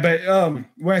 Yeah, but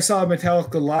when I saw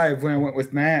Metallica live, when I went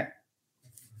with Matt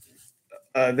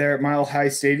there at Mile High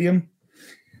Stadium,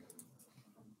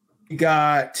 they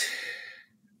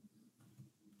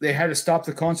had to stop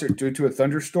the concert due to a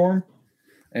thunderstorm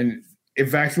and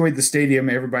evacuate the stadium.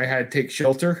 Everybody had to take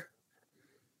shelter.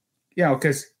 You know,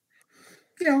 because,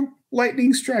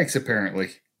 lightning strikes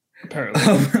apparently.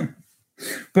 Apparently.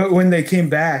 But when they came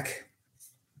back,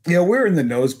 we're in the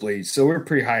nosebleeds, so we're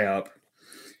pretty high up.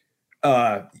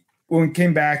 When we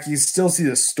came back, you still see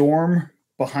the storm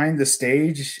behind the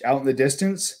stage out in the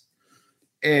distance.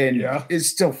 And it's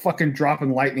still fucking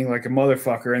dropping lightning like a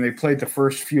motherfucker. And they played the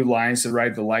first few lines to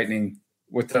Ride the Lightning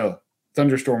with the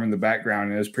thunderstorm in the background,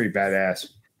 and it was pretty badass.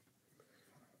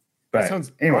 But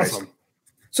Sounds anyways, awesome.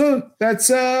 so that's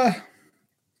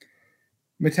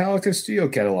Metallica studio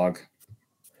catalog.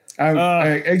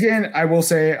 Again, I will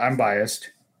say I'm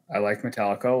biased. I like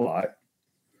Metallica a lot,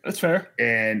 That's fair.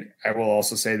 and I will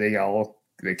also say they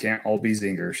can't all be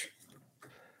zingers.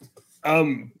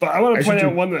 But I want to I point should out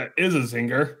do- one that is a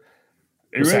zinger. Are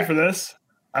you What's ready that? for this?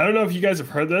 I don't know if you guys have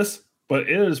heard this, but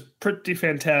it is pretty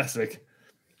fantastic.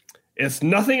 It's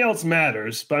Nothing Else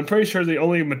Matters, but I'm pretty sure the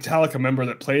only Metallica member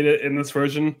that played it in this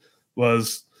version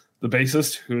was the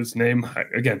bassist, whose name,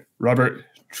 again, Robert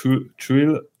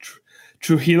Trujillo.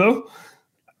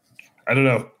 I don't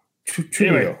know.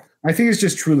 Trulio. Anyway. I think it's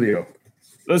just Trulio.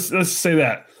 Let's say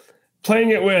that.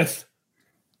 Playing it with,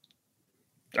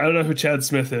 I don't know who Chad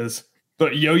Smith is,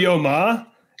 but Yo-Yo Ma.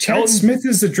 Chad Elton- Smith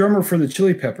is the drummer for the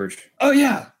Chili Peppers. Oh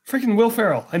yeah, freaking Will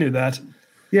Ferrell. I knew that.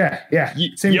 Yeah.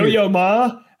 Same dude. Yo-Yo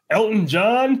Ma, Elton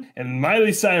John, and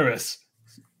Miley Cyrus,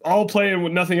 all playing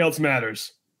with Nothing Else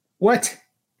Matters What?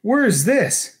 Where is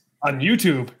this? on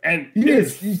YouTube. And You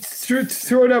need to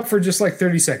throw it up for just like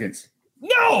 30 seconds.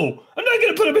 no, I'm not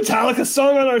going to put a Metallica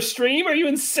song on our stream. Are you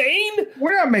insane?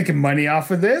 We're not making money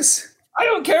off of this. I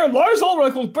don't care. Lars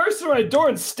Ulrich will burst through my door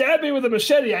and stab me with a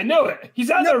machete. I know it. He's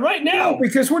out there right now. No,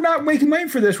 because we're not making money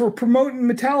for this. We're promoting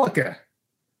Metallica.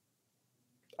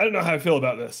 I don't know how I feel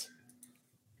about this.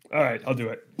 All right, I'll do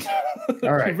it.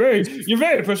 All right. You're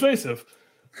very persuasive.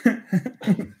 Let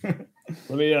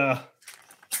me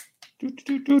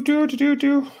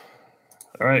do.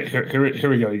 All right, here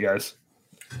we go, you guys.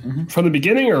 From the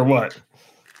beginning or what?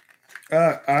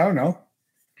 I don't know.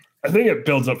 I think it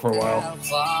builds up for a while.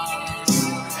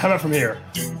 How about from here?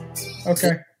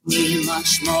 Okay.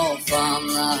 Much more from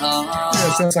the heart. Yeah,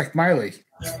 it sounds like Miley.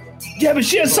 Yeah, but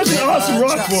she has such an awesome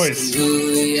rock voice.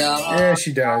 Who we are, Yeah,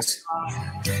 she does.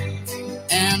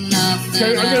 and nothing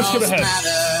Okay, I'm gonna skip else ahead.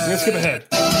 matters. I'm gonna skip ahead.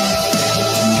 But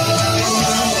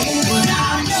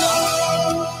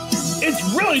I It's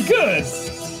really good. know.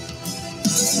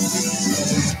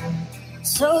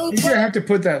 So You're gonna have to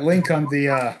put that link on the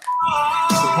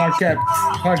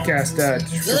podcast could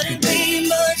description it page. be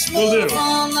much Will more do.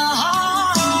 from the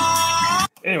heart?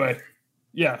 Anyway,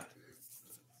 yeah.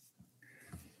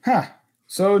 Huh.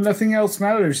 So Nothing Else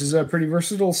Matters is a pretty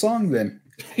versatile song then.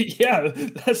 Yeah,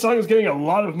 that song is getting a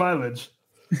lot of mileage.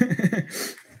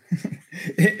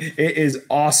 It is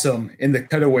awesome in the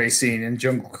cutaway scene in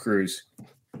Jungle Cruise.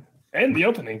 And the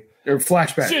opening. Or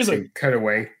flashback Seriously. scene,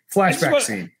 cutaway. just Flashback want-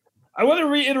 scene. I want to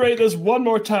reiterate this one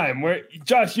more time. Where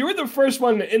Josh, you were the first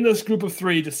one in this group of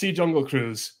three to see Jungle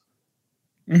Cruise.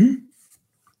 Mhm.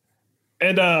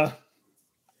 And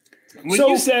when So-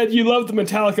 you said you loved the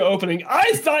Metallica opening,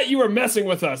 I thought you were messing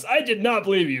with us. I did not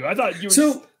believe you. I thought you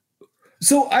were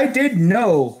So I did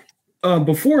know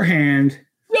beforehand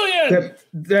brilliant.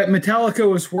 that Metallica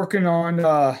was working on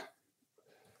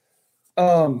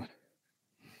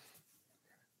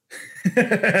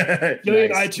Gillian,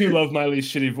 Nice. I too love Miley's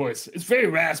shitty voice. It's very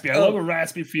raspy. I love a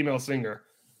raspy female singer.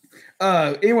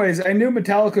 Anyways, I knew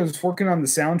Metallica was working on the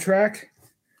soundtrack,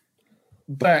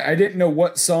 but I didn't know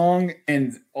what song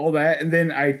and all that. And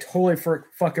then I totally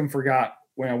fucking forgot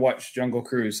when I watched Jungle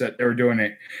Cruise that they were doing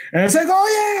it. And I was like,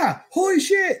 oh yeah, holy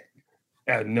shit.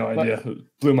 I had no idea. It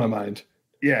blew my mind.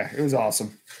 Yeah, it was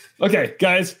awesome. Okay,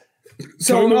 guys.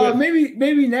 So Can we move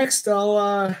maybe next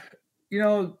I'll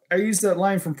I used that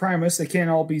line from Primus. They can't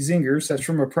all be zingers. That's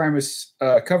from a Primus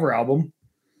cover album,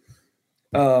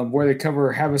 where they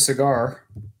cover "Have a Cigar."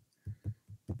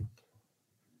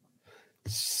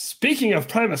 Speaking of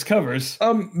Primus covers,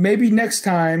 Maybe next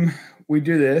time we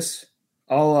do this,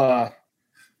 I'll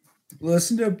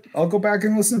go back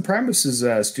and listen to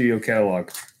Primus's studio catalog.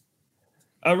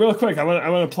 real quick, I want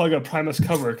to plug a Primus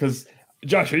cover because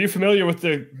Josh, are you familiar with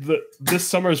the this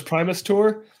summer's Primus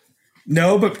tour?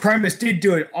 No, but Primus did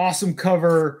do an awesome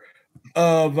cover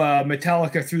of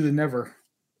Metallica "Through the Never."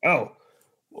 Oh,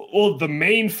 well, the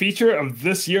main feature of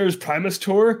this year's Primus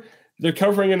tour, they're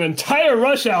covering an entire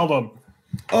Rush album.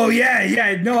 Oh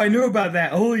yeah, no, I knew about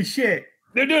that. Holy shit!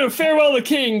 They're doing Farewell to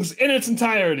Kings in its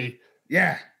entirety.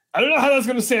 Yeah. I don't know how that's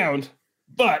going to sound,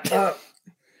 but at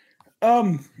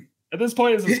this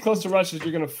point, it's as close to Rush as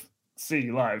you're going to see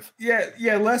live.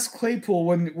 Yeah. Les Claypool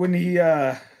when he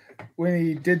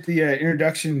did the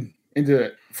introduction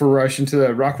for Rush into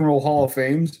the Rock and Roll Hall of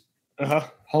Fames.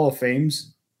 Hall of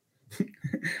Fames.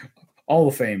 All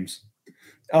the Fames.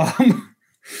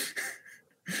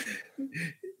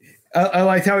 I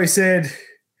liked how he said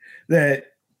that,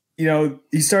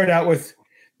 he started out with,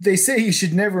 they say you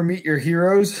should never meet your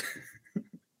heroes.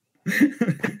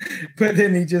 But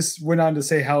then he just went on to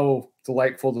say how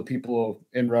delightful the people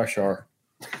in Rush are.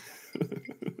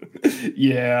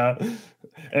 Yeah.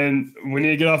 And we need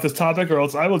to get off this topic, or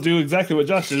else I will do exactly what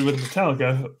Josh did with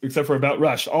Metallica, except for about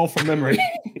Rush, all from memory.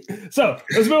 So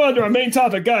let's move on to our main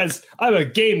topic, guys. I have a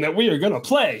game that we are going to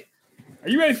play. Are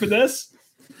you ready for this?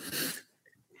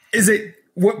 Is it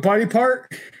what body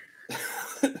part?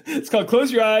 It's called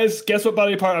Close Your Eyes. Guess what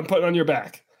body part I'm putting on your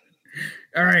back.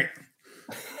 All right.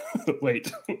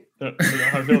 Wait. I don't know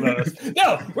how I feel about this.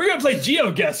 No, we're going to play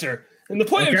GeoGuessr. And the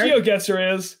point of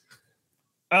GeoGuessr is,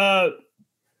 I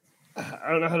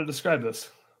don't know how to describe this.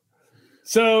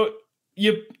 So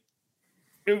it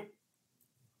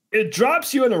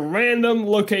drops you in a random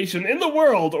location in the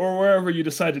world or wherever you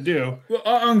decide to do. Well,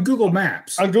 on Google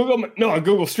Maps. On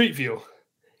Google Street View.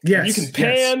 Yes. You can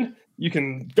pan, you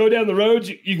can go down the road,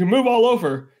 you can move all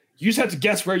over. You just have to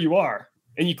guess where you are.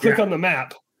 And you click on the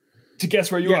map to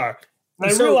guess where you are.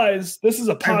 And I realize this is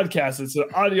a podcast, it's an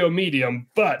audio medium,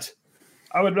 but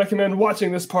I would recommend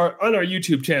watching this part on our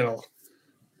YouTube channel.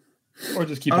 Or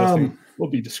just keep listening. We'll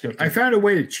be descriptive. I found a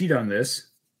way to cheat on this.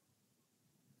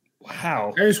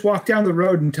 How? I just walk down the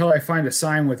road until I find a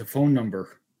sign with a phone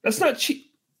number. That's not cheat.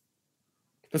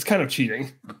 That's kind of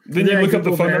cheating. Then you look up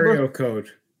the phone number. Code.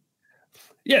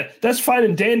 Yeah, that's fine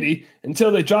and dandy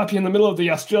until they drop you in the middle of the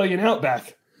Australian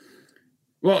outback.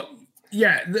 Well,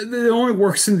 yeah, it only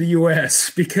works in the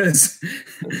U.S. because.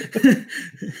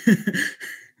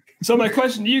 So my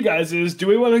question to you guys is, do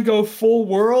we want to go full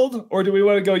world or do we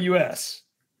want to go U.S.?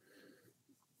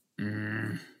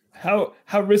 How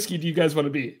risky do you guys want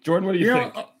to be? Jordan, what do you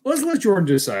think? Let's let Jordan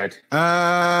decide.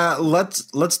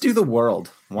 Let's do the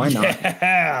world. Why not?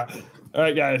 Yeah. All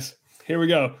right, guys. Here we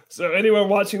go. So anyone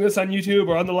watching this on YouTube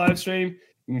or on the live stream,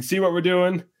 you can see what we're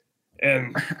doing.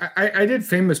 And I did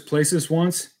Famous Places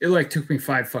once. It took me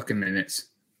 5 fucking minutes.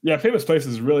 Yeah, Famous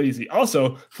Places is really easy.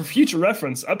 Also, for future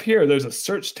reference, up here there's a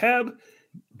search tab.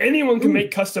 Anyone can make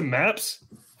custom maps.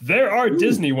 There are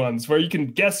Disney ones where you can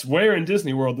guess where in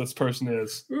Disney World this person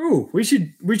is. Ooh, we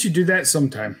should do that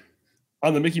sometime.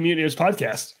 On the Mickey Mutineers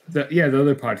podcast. The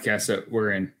other podcast that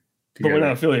we're in. Together. But we're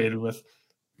not affiliated with.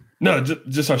 No,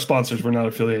 just our sponsors. We're not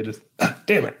affiliated.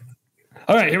 Damn it.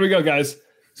 All right, here we go, guys.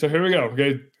 So here we go. We're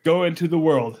going to go into the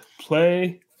world.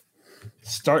 Play.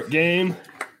 Start game.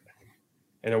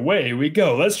 And away we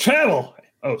go. Let's travel.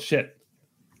 Oh, shit.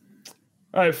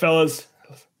 All right, fellas.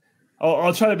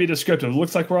 I'll try to be descriptive. It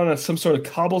looks like we're on some sort of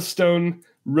cobblestone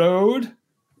road.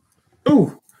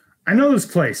 Ooh, I know this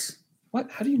place. What?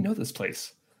 How do you know this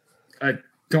place?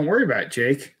 Don't worry about it,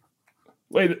 Jake.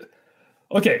 Wait.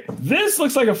 Okay, this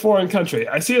looks like a foreign country.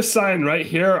 I see a sign right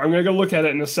here. I'm going to go look at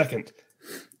it in a second.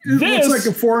 This looks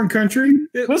like a foreign country.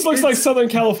 This looks like Southern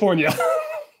California.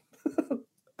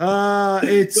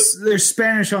 There's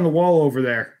Spanish on the wall over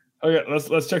there. Okay,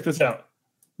 let's check this out.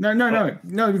 No,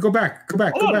 go back. Go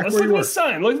back. Let's look at this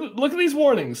sign. Look at these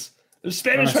warnings. There's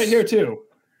Spanish right here too.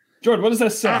 Jordan, what does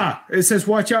that say? It says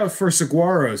watch out for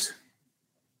saguaros.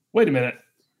 Wait a minute.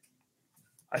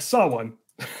 I saw one.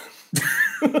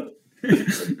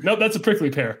 Nope, that's a prickly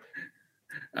pear.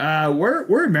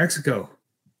 We're in Mexico.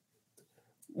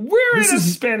 We're in a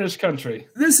Spanish country.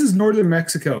 This is northern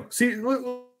Mexico. See,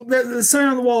 look, the sign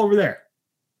on the wall over there.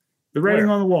 The writing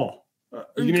on the wall.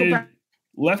 You need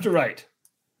left or right?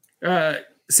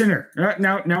 Center.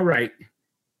 Now right.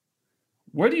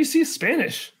 Where do you see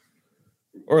Spanish?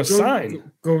 Or a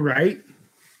sign? Go right.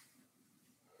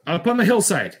 Up on the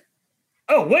hillside.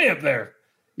 Oh, way up there.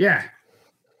 Yeah.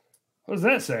 What does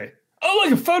that say? Oh,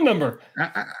 like a phone number.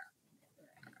 I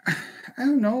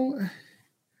don't know.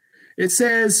 It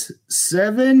says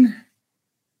 7.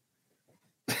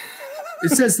 It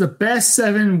says the best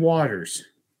 7 waters.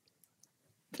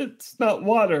 It's not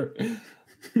water. Wait.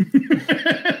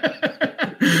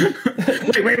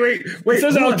 It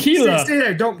says Alquila. Stay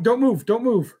there. Don't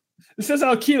move. It says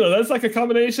Alquila. That's like a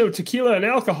combination of tequila and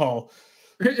alcohol.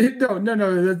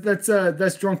 No.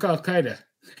 That's drunk Al Qaeda.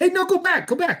 Hey, no, go back.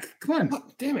 Come on. Oh,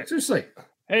 damn it. Seriously.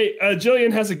 Hey,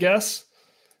 Jillian has a guess.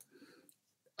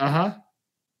 Uh-huh.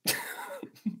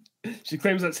 She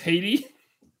claims that's Haiti.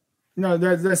 No,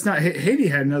 that's not. Haiti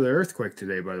had another earthquake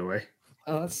today, by the way.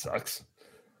 Oh, that sucks.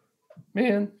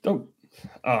 Man, don't.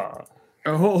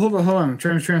 Hold on. I'm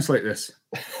trying to translate this.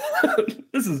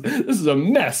 This is a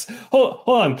mess. Hold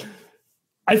on.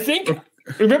 I think.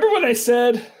 Remember what I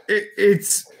said?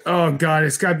 It's oh god,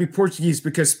 it's got to be Portuguese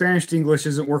because Spanish to English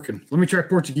isn't working. Let me try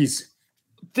Portuguese.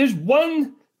 There's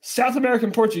one South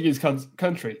American Portuguese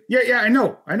country. Yeah, I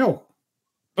know.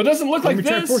 But it doesn't look like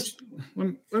this.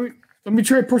 Let me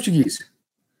try Portuguese.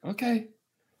 Okay.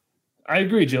 I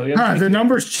agree, Jillian. The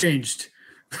numbers changed.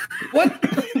 What?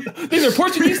 These are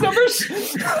Portuguese numbers?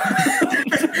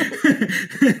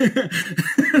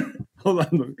 Hold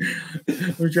on.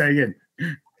 Let me try again.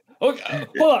 Okay,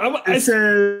 hold on. It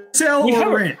says sell we have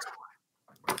or a- rent.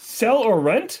 Sell or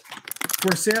rent?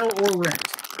 For sale or rent.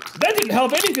 That didn't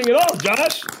help anything at all,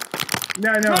 Josh.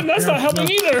 No, That's not helping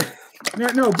either.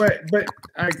 No, but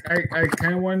I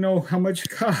kind of want to know how much it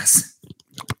costs.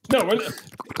 No, we're not.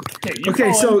 Okay, you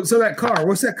Okay, call in. so that car,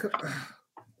 what's that?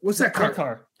 What's that What car?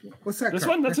 car? What's that This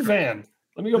car? one? That's a That car. van.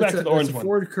 Let me go back That's to the a- orange that's a one.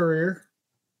 Ford Courier.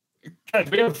 Guys,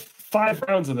 we have 5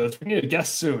 rounds of this. We need a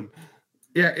guest soon.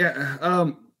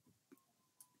 Yeah.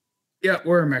 Yeah,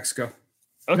 we're in Mexico.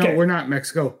 Okay. No, we're not in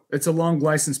Mexico. It's a long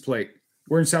license plate.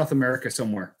 We're in South America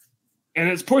somewhere. And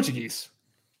it's Portuguese.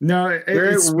 No,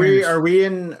 it's Are we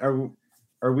Spanish.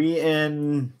 are we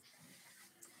in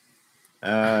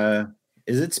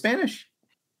is it Spanish?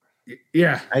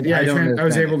 Yeah, I yeah. don't know I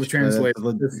was able to Spanish, translate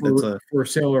but it that's for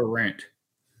sale or rent.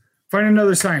 Find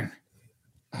another sign.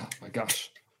 Oh my gosh.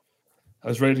 I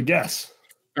was ready to guess.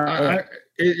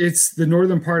 It's the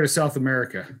northern part of South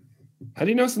America How do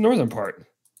you know it's the northern part?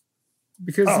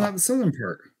 because Oh. it's not the southern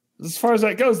part. As far as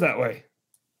that goes that way.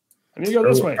 I need to go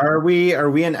this way. Are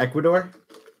we in Ecuador?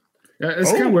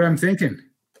 That's kind Oh. of what I'm thinking.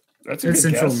 That's a It's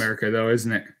good Central guess. America, though,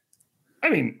 isn't it? I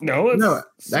mean, no. It's No,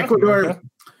 South Ecuador. America.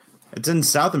 It's in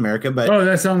South America, but Oh,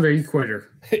 that's on the equator.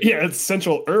 Yeah, it's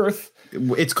Central Earth.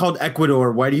 it's called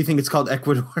Ecuador. Why do you think it's called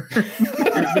Ecuador? Because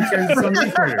it's on the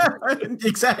equator.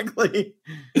 Exactly.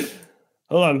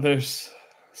 Hold on. There's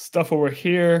stuff over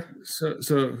here. So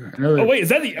another. Oh, wait. Is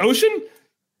that the ocean?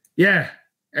 Yeah,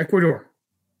 Ecuador.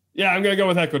 Yeah, I'm going to go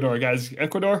with Ecuador, guys.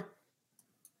 Ecuador?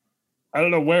 I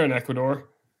don't know where in Ecuador.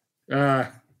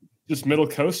 Just middle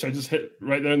coast. I just hit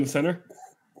right there in the center.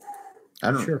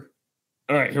 I don't. Sure.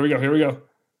 All right, here we go. Here we go.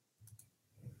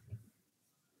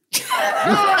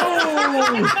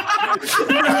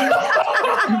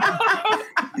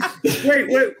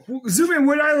 Wait. Zoom in.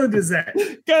 What island is that?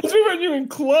 Guys, we weren't even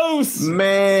close.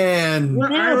 Man,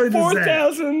 What We were island is that?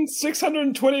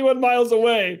 4,621 miles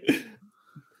away.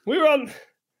 We were on.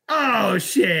 Oh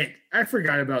shit! I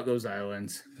forgot about those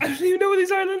islands. I don't even know what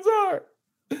these islands are.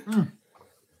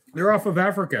 They're off of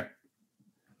Africa.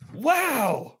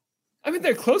 Wow. I mean,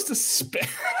 they're close to Spain.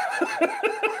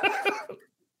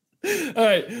 All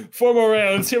right, 4 more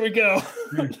rounds. Here we go.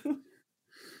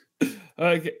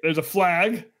 Okay, there's a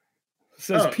flag. It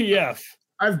says Oh. PF.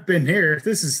 I've been here.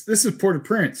 This is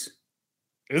Port-au-Prince.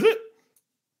 Is it?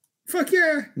 Fuck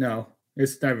yeah! No,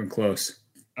 it's not even close.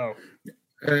 Oh,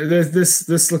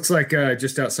 This looks like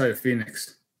just outside of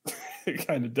Phoenix. it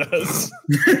kind of does.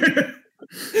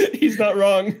 He's not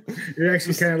wrong. It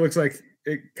actually kind of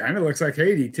looks like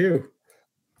Haiti too.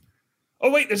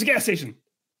 Oh, wait, there's a gas station.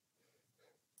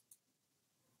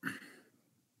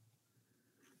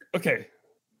 Okay.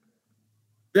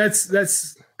 That's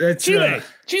Chile.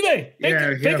 Chile.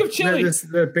 Bank of Chile. That's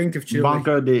the Bank of Chile.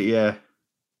 Banco de yeah.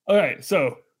 All right,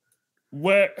 so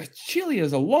where Chile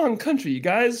is a long country, you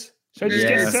guys. Should I just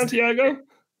get to Yes. Santiago?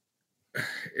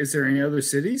 Is there any other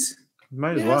cities?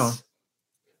 Might as well.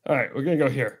 All right, we're gonna go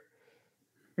here.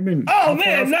 I mean, Oh, how man,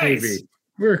 far off could we nice. be?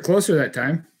 We were closer that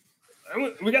time.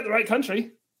 We got the right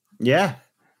country. Yeah.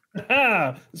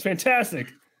 It's fantastic.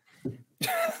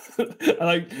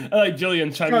 I like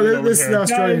Jillian chiming in Oh, over this is here. the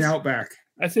Australian Guys, outback.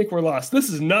 I think we're lost. This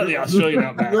is not the Australian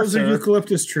outback. Those are sir.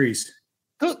 eucalyptus trees.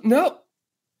 No.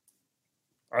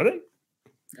 Are they?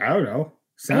 I don't know. I don't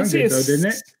Sounds see good a though, didn't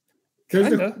it?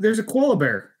 Kinda. There's a koala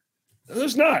bear.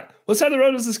 There's not. What side of the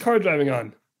road is this car driving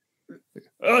on?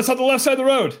 Oh, it's on the left side of the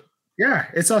road. Yeah,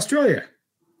 it's Australia.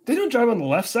 They don't drive on the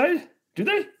left side, do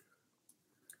they?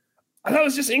 I thought it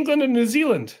was just England and New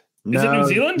Zealand. Is it New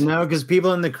Zealand? No, because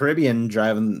people in the Caribbean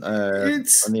drive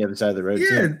It's on the other side of the road yeah.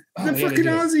 too. Oh, The yeah, they fucking do.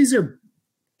 Aussies are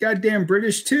goddamn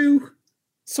British too.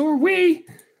 So are we.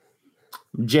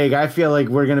 Jake, I feel like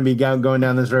we're gonna be going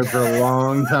down this road for a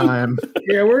long time.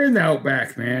 Yeah, we're in the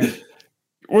outback, man.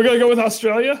 We're gonna go with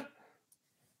Australia.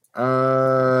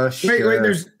 Wait,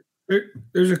 Sure.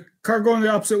 there's a car going the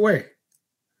opposite way.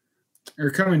 Or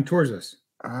coming towards us.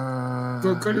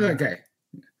 Go to that guy.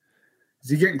 Is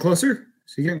he getting closer?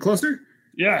 Is he getting closer?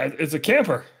 Yeah, it's a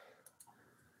camper.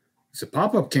 It's a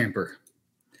pop-up camper.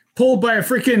 Pulled by a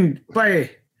freaking by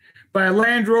a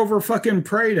Land Rover fucking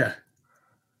Prada.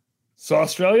 So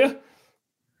Australia.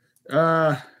 It's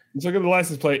Let's look at the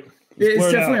license plate. Let's blur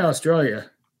it definitely out. Australia.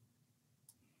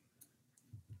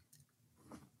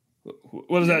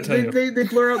 What does that tell you? They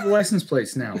blur out the license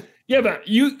plates now. Yeah, but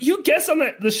you guessed on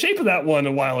the shape of that one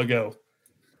a while ago.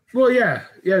 Well, yeah,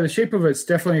 the shape of it's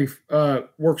definitely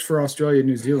works for Australia and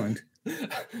New Zealand.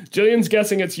 Jillian's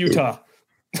guessing it's Utah.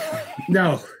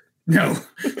 No. All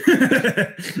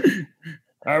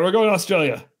right, we're going to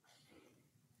Australia.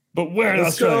 But where in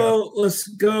Australia? Let's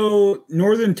go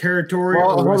Northern Territory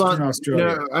or Western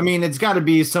Australia. No, I mean, it's got to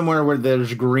be somewhere where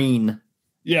there's green.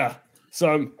 Yeah.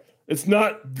 So it's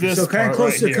not this. So kind part of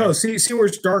close right to the here. coast. See where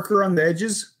it's darker on the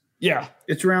edges? Yeah.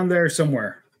 It's around there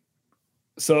somewhere.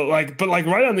 So but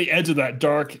right on the edge of that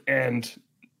dark and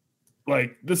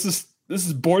like this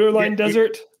is borderline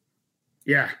desert.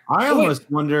 Yeah. I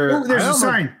almost wonder. Oh, there's a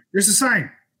sign. There's a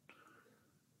sign.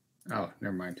 Oh,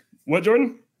 never mind. What,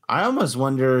 Jordan? I almost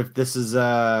wonder if this is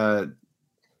South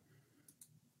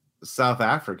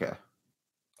Africa.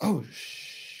 Oh,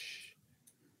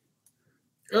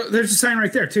 There's a sign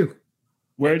right there too.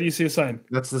 where do you see a sign?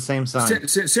 That's the same sign.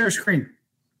 Center screen.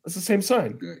 That's the same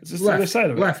sign. It's just Left, the other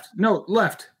side of it. Left. No,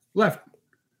 left. Right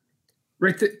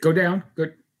there. Go down.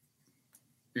 Good.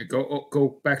 Yeah,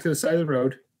 go back to the side of the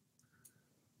road.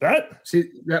 That? See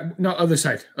that? No, other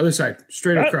side. Other side.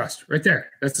 Straight That? across. Right there.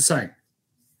 That's the sign.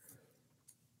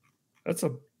 That's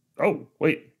a. Oh,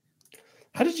 wait.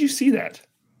 How did you see that?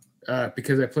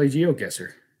 Because I play GeoGuessr.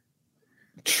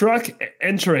 Truck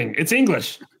entering. It's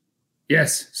English.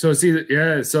 Yes. So it's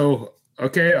either So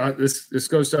okay, this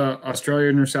goes to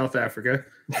Australia or South Africa.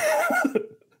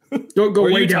 Don't go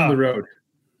Or way Utah. down the road.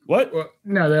 What? Well,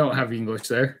 no, they don't have English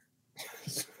there.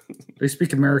 They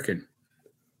speak American.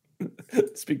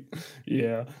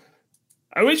 Yeah.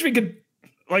 I wish we could.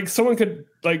 Someone could.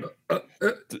 Where'd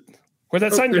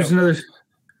that sign go? There's another.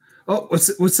 Oh,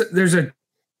 what's there's a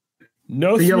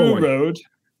No the yellow through one. road.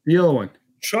 the yellow one.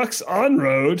 Trucks on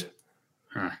road.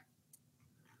 Huh.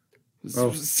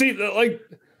 Oh. See,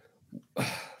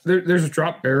 There's a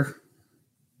drop bear.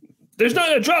 there's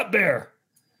not a drop bear.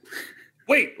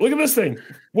 Wait, look at this thing.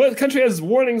 What country has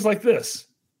warnings like this?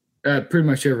 Pretty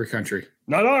much every country.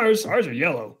 Not ours. Ours are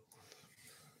yellow.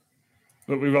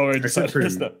 But we've already decided pretty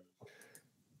it's not.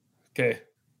 Okay,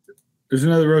 There's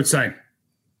another road sign.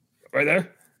 right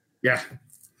there. Yeah.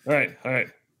 All right.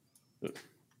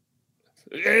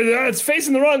 It's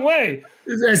facing the wrong way.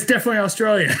 That's definitely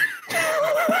Australia.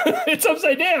 It's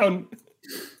upside down.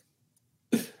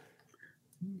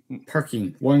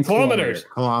 Parking 1 Kilometers.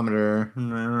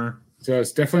 Kilometer. So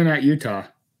it's definitely not Utah.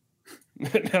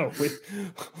 No,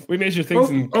 we measure things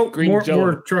in green more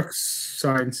jello. truck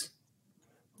signs.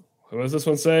 What does this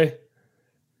one say?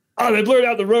 Oh, they blurred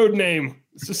out the road name.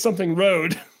 It's just something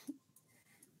road.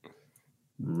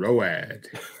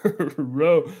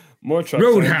 Road. More trucks.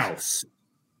 Roadhouse.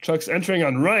 Trucks entering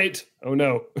on right. Oh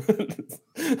no.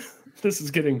 This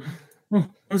is getting. Oh, what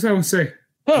does that one say?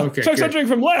 Oh, Okay, trucks good. entering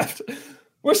from left.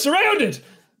 We're surrounded.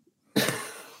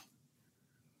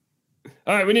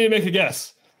 All right, we need to make a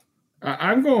guess.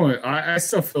 I'm going. I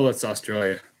still feel it's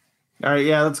Australia. All right,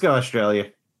 yeah, let's go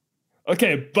Australia.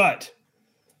 Okay, but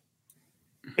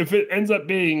if it ends up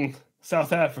being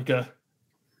South Africa,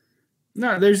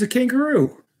 there's a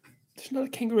kangaroo. there's not a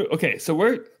kangaroo. Okay, so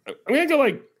I'm gonna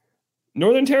go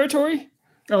Northern Territory.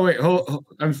 Oh wait, hold.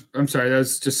 I'm sorry. That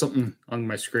was just something on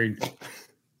my screen.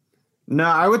 No,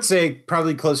 I would say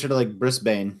probably closer to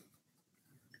Brisbane.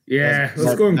 Yeah,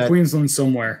 let's go in Queensland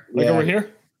somewhere. Over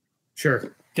here.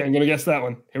 Sure. Okay, I'm gonna guess that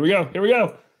one. Here we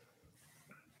go.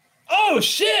 Oh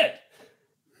shit!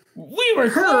 We were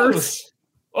close.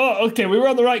 Oh, okay, we were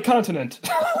on the right continent.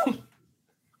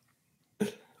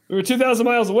 We were 2,000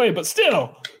 miles away, but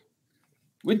still,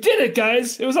 we did it,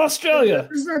 guys. It was Australia.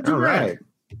 It's not too All bad. right.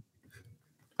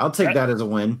 I'll take that as a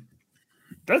win.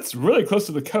 That's really close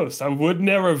to the coast. I would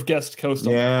never have guessed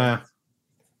coastal. Yeah.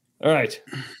 All right,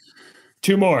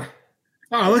 2 more.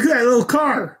 Oh, look at that little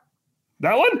car.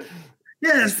 That one?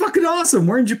 Yeah, it's fucking awesome.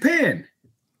 We're in Japan.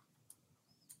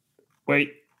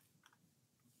 Wait.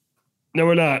 No,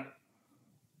 we're not.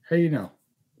 How do you know?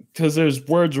 Because there's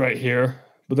words right here,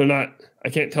 but they're not. I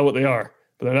can't tell what they are,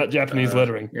 but they're not Japanese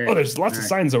lettering. yeah. Oh, there's lots of All right.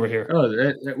 signs over here.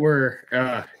 Oh, we're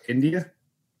India.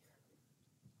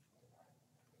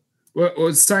 What's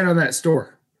the sign on that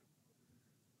store?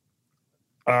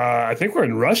 I think we're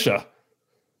in Russia.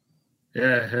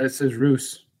 Yeah, it says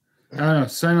Rus. I don't know.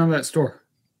 Sign on that store.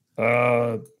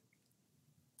 There's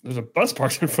a bus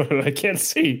parked in front of it. I can't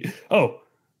see. Oh,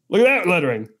 look at that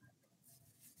lettering.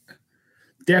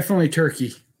 Definitely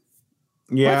Turkey.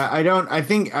 Yeah, I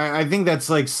think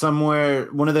that's somewhere,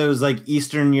 one of those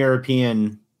Eastern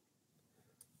European,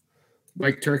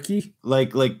 Like Turkey?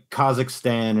 like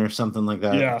Kazakhstan or something like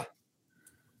that. Yeah.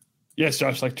 Yes,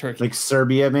 Josh, like Turkey. Like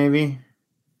Serbia, maybe.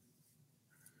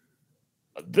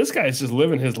 This guy's just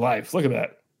living his life. Look at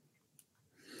that.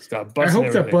 He's got a bus. I hope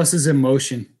and that bus is in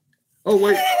motion. Oh,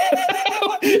 wait.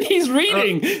 He's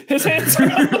reading. His hands are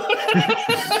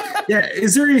up. Yeah,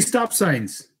 is there any stop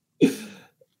signs?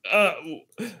 Uh,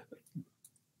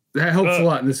 That helps a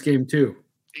lot in this game too.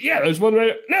 yeah, there's one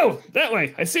right. No, that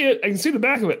way. I see it. I can see the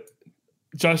back of it.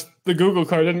 Just the Google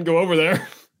car didn't go over there.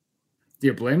 Do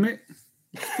you blame it?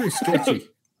 It's pretty sketchy.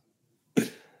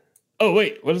 Oh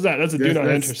wait, what is that? That's a do not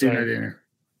enter do not sign.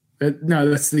 enter. No,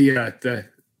 that's the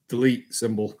delete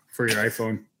symbol for your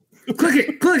iPhone. Click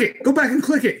it. Go back and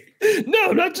click it. No,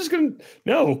 I'm not just gonna.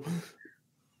 No.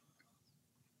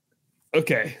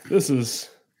 Okay, this is.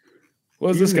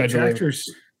 What is this guy Even the doing?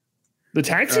 tractors. The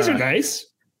taxis are nice.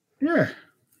 Yeah.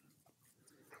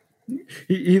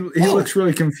 He looks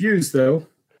really confused though.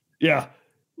 Yeah.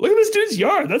 Look at this dude's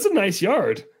yard. That's a nice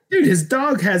yard. Dude, his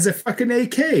dog has a fucking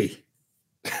AK.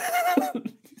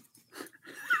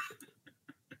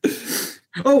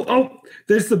 Oh,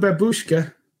 there's the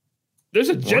babushka. There's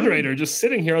a generator just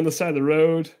sitting here on the side of the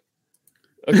road.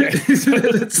 Okay.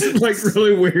 That's like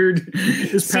really weird.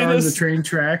 It's See powering the this? train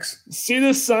tracks. See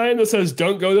this sign that says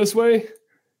 "Don't go this way"?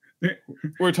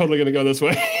 We're totally gonna go this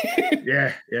way.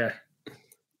 Yeah.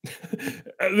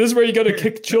 This is where you go to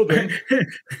kick children.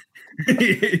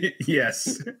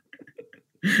 Yes.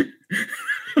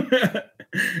 I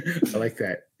like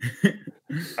that.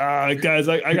 Guys,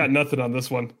 I got nothing on this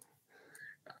one.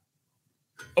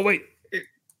 Oh wait,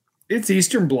 It's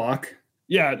Eastern Bloc.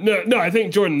 yeah, no. I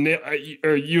think Jordan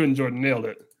or you and Jordan nailed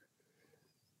it.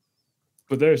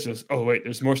 But there's just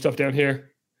there's more stuff down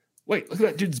here. Wait, look at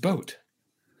that dude's boat.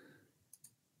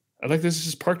 I like this is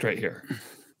just parked right here.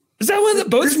 Is that one of the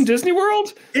boats from Disney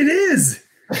World? It is.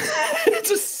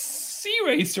 It's a sea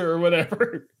racer or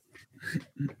whatever.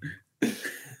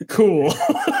 Cool.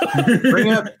 Bring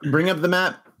up the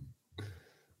map.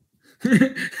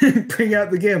 Bring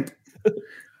out the GIMP.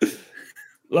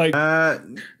 Like,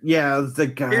 Yeah, it's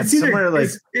like God, It's either somewhere like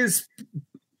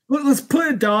let's put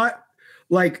a dot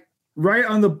like right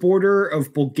on the border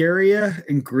of Bulgaria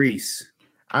and Greece.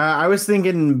 I was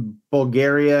thinking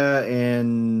Bulgaria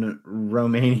and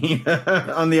Romania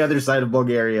on the other side of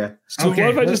Bulgaria. so okay,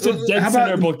 what if I just did dead how about-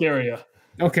 center Bulgaria?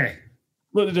 Okay.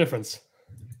 Look at the difference.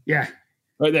 Yeah.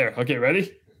 Right there. Okay,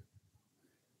 ready?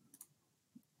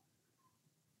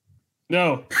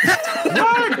 No.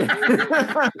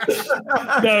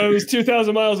 No, it was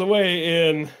 2,000 miles away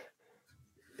in.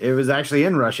 It was actually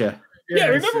in Russia. Yeah,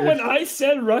 remember when I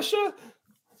said Russia?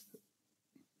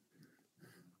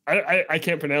 I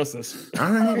can't pronounce this.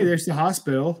 All right. Hey, there's the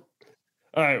hospital.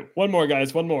 All right, one more,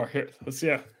 guys. One more. Here, let's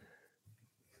see.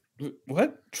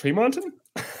 What? Tremonton?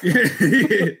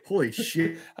 Holy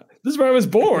shit. This is where I was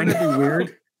born. That'd be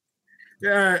weird.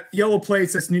 Yellow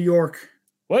plates, that's New York.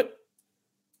 What?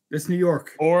 That's New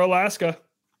York. Or Alaska?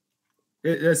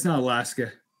 That's not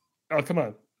Alaska. Oh, come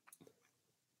on.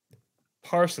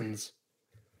 Parsons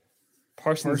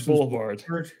Boulevard.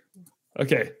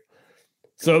 Okay.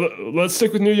 So let's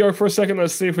stick with New York for a second.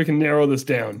 Let's see if we can narrow this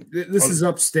down. This is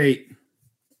upstate.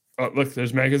 Oh, look,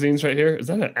 there's magazines right here. Is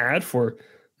that an ad for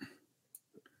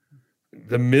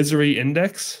the Misery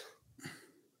Index?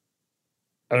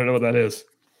 I don't know what that is.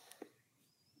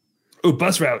 Ooh,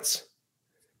 bus routes.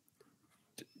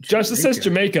 Josh, this says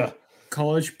Jamaica.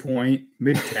 College Point,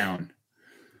 Midtown.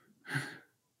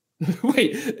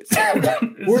 Wait.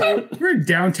 We're in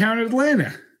downtown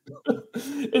Atlanta.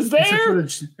 Is there?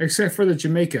 Except for the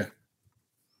Jamaica.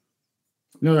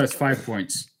 No, that's 5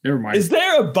 points. Never mind. Is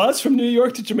there a bus from New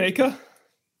York to Jamaica?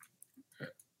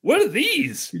 What are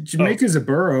these? Jamaica's a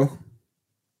borough. Oh,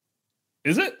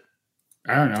 is it?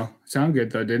 I don't know. Sound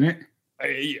good though, didn't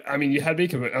it? I mean, you had me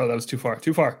convinced. Oh, that was too far.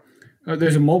 Too far. Oh,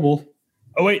 there's a mobile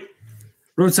Oh, wait.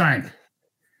 road sign.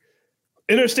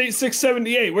 Interstate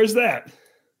 678. Where's that?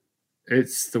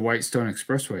 It's the Whitestone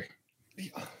Expressway.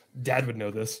 Dad would know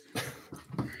this.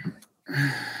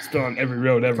 It's been on every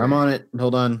road ever. I'm on it.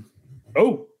 Hold on.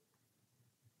 Oh.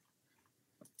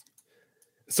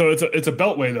 So it's a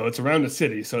beltway, though. It's around the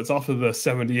city. So it's off of the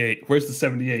 78. Where's the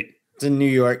 78? It's in New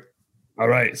York. All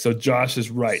right. So Josh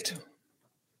is right.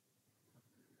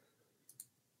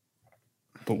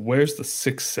 But where's the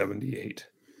 678?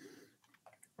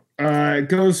 It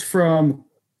goes from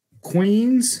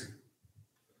Queens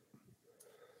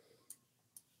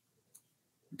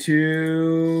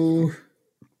to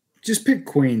just pick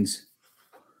Queens.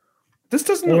 This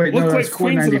doesn't Oh, wait, look no, like that's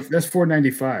Queens. 490. That's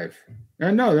 495.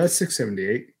 No, that's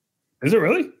 678. Is it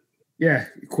really? Yeah,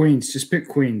 Queens. Just pick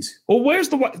Queens. Well, where's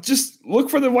the just look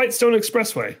for the Whitestone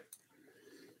Expressway.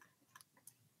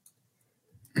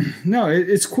 No,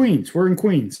 it's Queens. We're in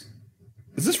Queens.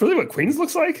 Is this really what Queens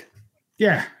looks like?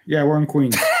 Yeah, we're in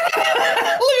Queens. Look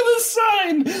at this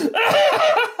sign.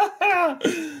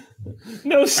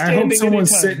 No I standing. hope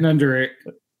someone's anytime. sitting under it.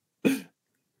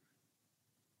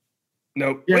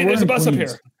 Nope. Yeah, Wait, we're there's a in bus up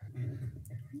Queens. here.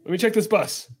 Let me check this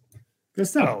bus.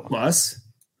 That's not Oh. a bus.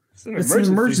 It's an It's an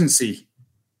emergency.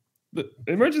 The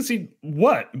emergency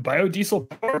what? Biodiesel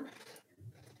power?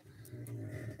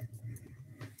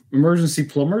 Emergency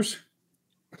plumbers.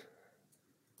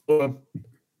 Hold on.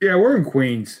 Yeah, we're in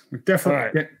Queens. We're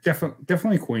definitely, All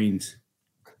definitely Queens.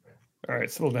 All right,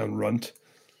 settle down, runt.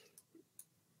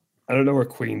 I don't know where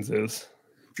Queens is.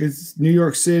 It's New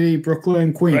York City,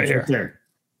 Brooklyn, Queens, Right here. there.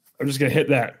 I'm just gonna hit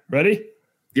that. Ready?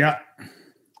 Yeah.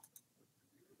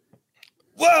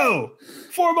 Whoa!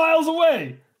 4 miles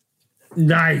away.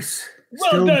 Nice. Well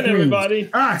Still in done, Queens. everybody.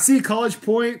 Ah, see College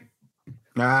Point,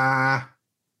 Ah,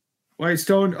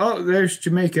 Whitestone. Oh, there's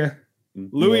Jamaica.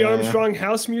 Louis yeah. Armstrong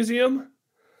House Museum.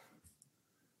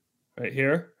 Right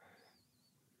here.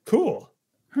 Cool.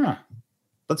 Huh.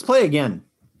 Let's play again.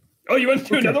 Oh, you want to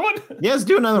do Okay. another one? Yeah, let's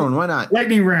do another one. Why not?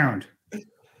 Lightning round.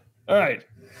 All right.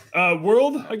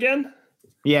 World again?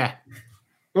 Yeah.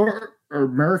 Or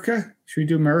America? Should we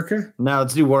do America? No,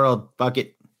 let's do world.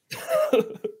 Bucket.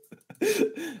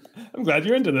 I'm glad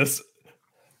you're into this.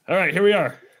 All right, here we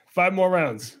are. 5 more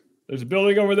rounds. There's a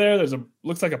building over there.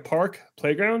 Looks like a park,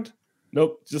 playground.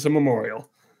 Nope, just a memorial.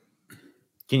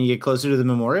 Can you get closer to the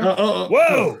memorial?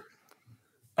 Whoa!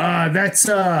 That's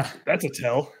That's a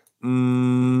tell.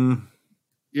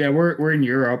 yeah, we're in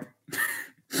Europe.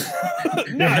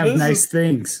 They Nah, have this nice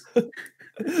things.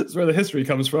 is where the history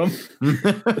comes from.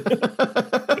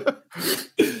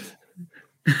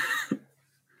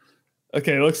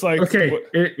 Okay, looks like Okay,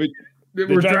 they're we're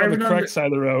driving on driving the on correct side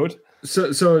of the road. so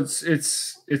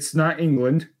it's not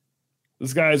England.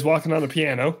 This guy is walking on a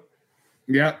piano.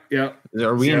 Yeah.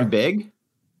 Are we Yeah. in big?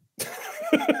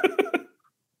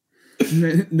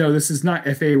 No, this is not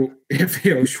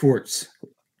FAO Schwartz.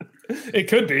 It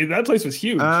could be. That place was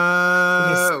huge.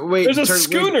 Wait. There's a wait.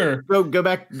 schooner. Go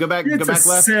back. It's go back a left. Go back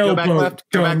sailboat, left.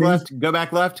 Go back dummy. left. Go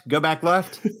back left. Go back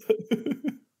left.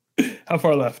 How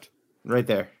far left? Right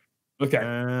there. Okay.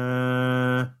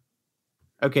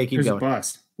 Okay, keep There's a going.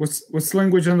 bus. What's the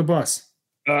language on the bus?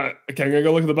 Okay, I'm gonna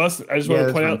go look at the bus. I just want to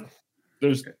that's point fine. out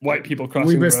there's white people We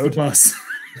crossing the missed the road. bus.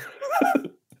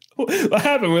 What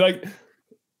happened? We like the,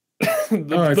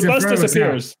 Oh, it's the in bus front of us now.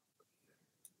 disappears.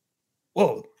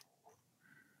 Whoa.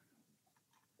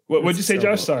 What'd you say, It's a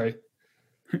Josh? sailboat.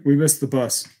 Sorry. We missed the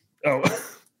bus. Oh.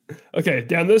 Okay,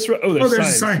 down this road. Oh, There's a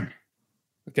signs. sign.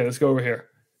 Okay, let's go over here.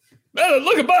 Oh,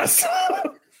 look, a bus.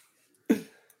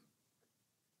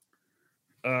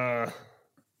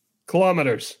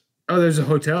 Kilometers. Oh, there's a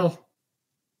hotel.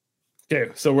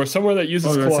 Okay, so we're somewhere that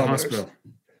uses Oh, that's a kilometers. hospital.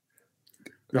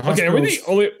 The Okay, are we the hospital's-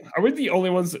 only? Are we the only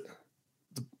ones? That,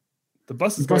 the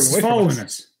bus is the bus going is away following from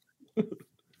us. us.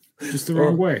 Just the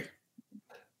wrong way.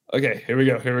 Okay, here we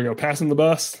go. Here we go. Passing the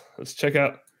bus. Let's check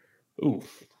out. Ooh,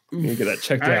 let me get that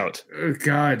checked out. Oh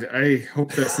God, I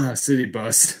hope that's not a city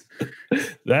bus.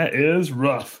 That is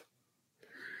rough.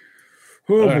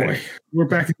 Oh All boy, right. we're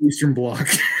back in the Eastern Bloc.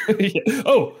 Yeah.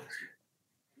 Oh,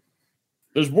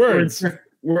 there's words.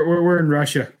 We're in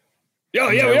Russia. Oh,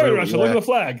 yeah, we are in Russia. Look at the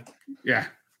flag. Yeah.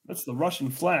 That's the Russian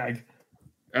flag.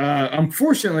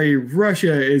 Unfortunately,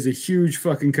 Russia is a huge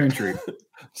fucking country.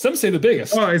 Some say the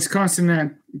biggest. Oh, it's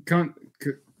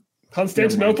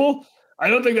Constantinople? I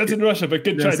don't think that's in Russia, but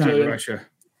good try, That's not Julian. Russia.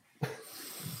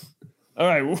 All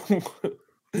right.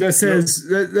 That says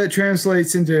that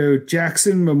translates into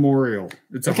Jackson Memorial.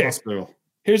 It's a Okay. hospital.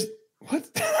 Here's what?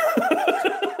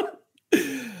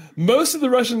 Most of the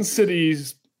Russian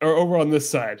cities are over on this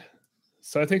side.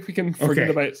 So I think we can forget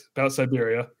Okay. about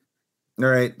Siberia. All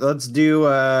right, let's do.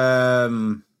 I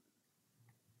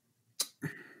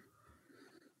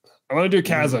want to do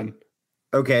Kazan.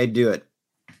 Okay, do it,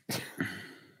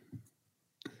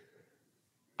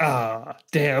 Ah,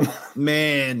 damn.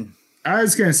 man. I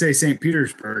was gonna say St.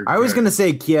 Petersburg. I was but- gonna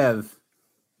say Kiev.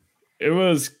 It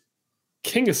was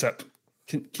Kingisepp.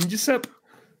 Kingisepp?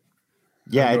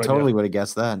 Yeah, I have I no totally idea. would have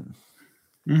guessed that.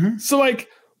 So, like,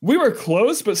 we were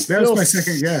close, but That still was my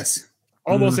second guess.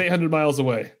 almost 800 miles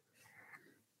away.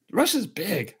 Russia's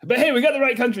big. But hey, we got the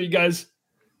right country, you guys.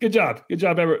 Good job. Good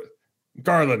job, Everett.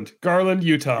 Garland,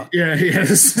 Utah. Yeah,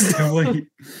 this is definitely.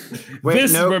 Wait, This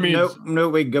is no, where me- no,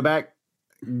 wait, go back.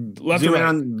 Left Zoom or in right?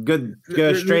 on.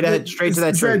 Go straight ahead, straight to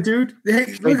that tree. dude. Hey,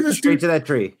 look at this Straight dude. to that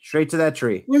tree. Straight to that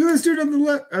tree. Look at this dude on the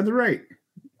left, on the right.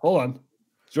 Hold on.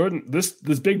 Jordan, this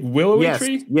big willowy Yes.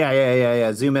 tree?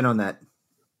 Yeah. Zoom in on that.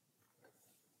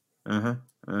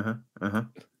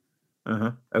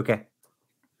 Okay.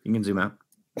 You can zoom out.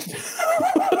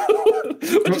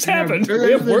 What just happened?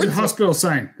 We have There's a words. hospital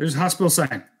sign. There's a hospital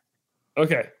sign.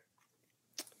 Okay.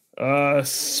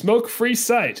 Smoke-free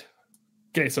site.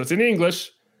 Okay, so it's in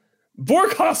English.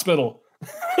 Bork Hospital.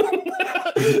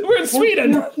 We're in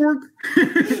Sweden. Pork, pork.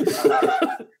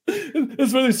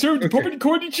 That's where they serve the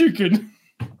corny chicken.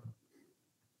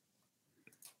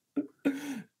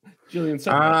 Jillian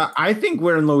said that. I think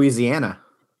we're in Louisiana.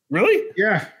 Really?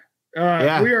 Yeah.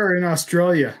 Yeah. We are in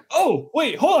Australia. Oh,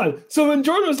 wait, hold on. So when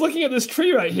Jordan was looking at this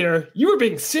tree right here, you were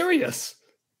being serious.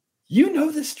 You know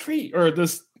this tree, or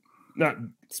this, not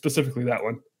specifically that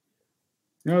one.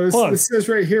 No, Hold on. this says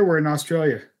right here we're in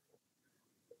Australia.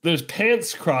 There's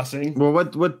Pants Crossing. Well,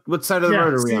 what side of the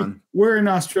road are we see, on? We're in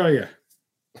Australia.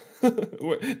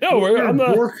 We're on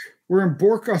the. Bork. We're in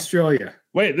Bork, Australia.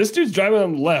 Wait, this dude's driving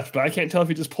on the left, but I can't tell if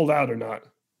he just pulled out or not.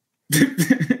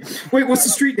 Wait, what's the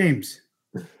street names?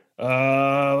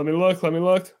 Let me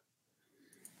look.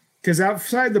 Because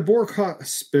outside the Bork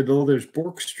Hospital, there's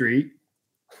Bork Street.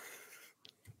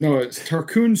 No, it's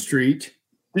Tarcoon Street.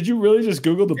 Did you really just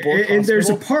Google the Bork And there's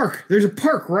a Hospital? park. There's a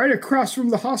park right across from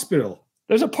the hospital.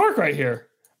 There's a park right here.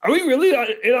 Are we really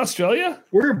in Australia?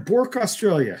 We're in Bork,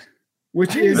 Australia,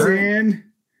 which I didn't is know. in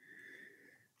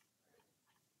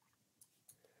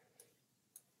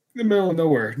the middle of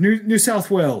nowhere. New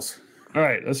South Wales. All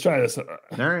right, let's try this. All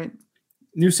right.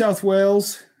 New South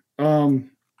Wales. Go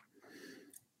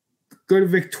to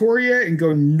Victoria and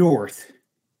go north.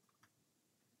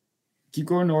 Keep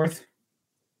going north.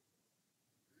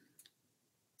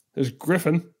 There's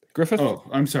Griffith. Oh,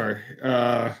 I'm sorry.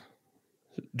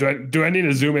 Do I need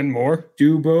to zoom in more?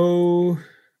 Dubbo.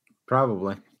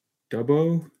 Probably.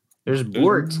 Dubbo. There's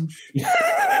Bort.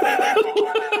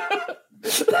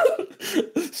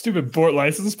 Stupid Bort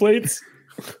license plates.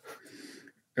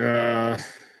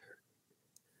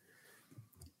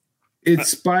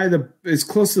 It's it's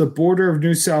close to the border of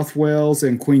New South Wales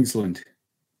and Queensland.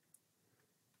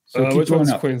 So keep Which going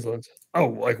one's up. Queensland? Oh,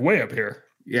 like way up here.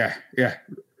 Yeah.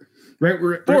 Right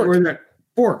Bork. where that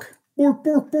Bork.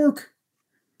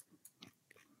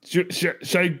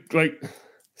 Should I like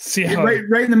see Yeah, how?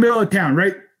 right in the middle of town,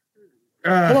 right?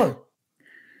 Hold on.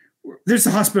 There's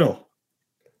the hospital.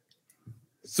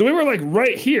 So we were like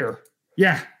right here.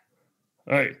 Yeah.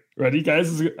 All right, ready,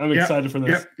 guys? I'm Yep, excited for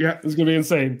this. Yep. This is gonna be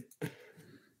insane.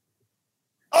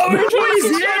 Oh, we're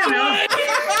Louisiana.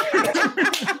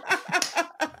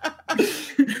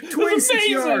 26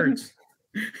 amazing. yards.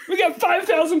 We got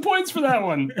 5,000 points for that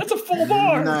one. That's a full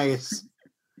bar. Nice.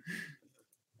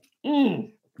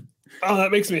 Mm. Oh,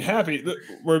 that makes me happy.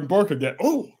 We're in Bork again.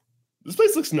 Oh, this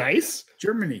place looks nice.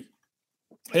 Germany.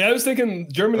 Hey, I was thinking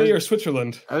Germany or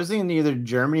Switzerland. I was thinking either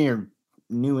Germany or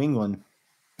New England.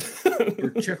 Or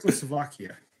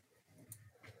Czechoslovakia.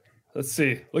 Let's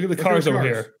see. Look at the Look at cars the over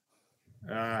cars.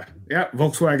 here. Yeah,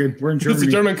 Volkswagen. We're in It's Germany.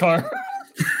 a German car.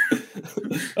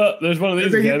 Oh, there's one of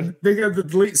these again. They got the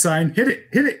delete sign. Hit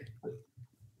it.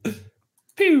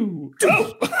 Pew!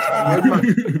 Oh!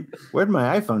 Where'd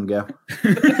my iPhone go?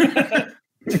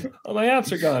 Oh, my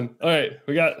apps are gone. All right,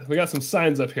 we got some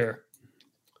signs up here.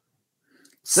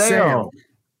 Sail.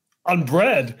 On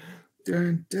bread.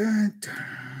 Dun, dun,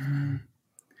 dun.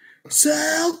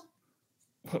 Sail.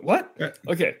 What?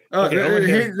 Okay. Oh, Okay, over hey,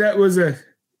 here. that was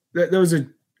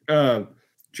a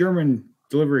German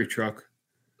delivery truck.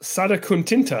 Sada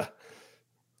Kuntinta.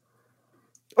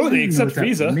 Oh, I they don't know accept what that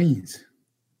Visa. means.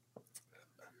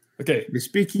 Okay. They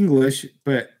speak English,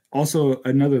 but also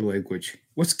another language.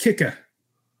 What's Kika?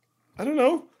 I don't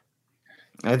know.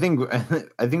 I think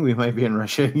we might be in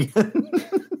Russia again.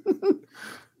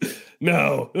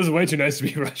 No, this is way too nice to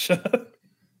be Russia.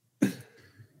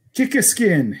 Kika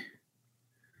skin.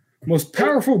 Most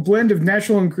powerful blend of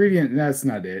natural ingredient. That's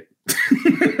not it.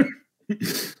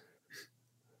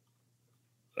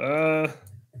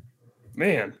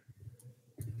 Man.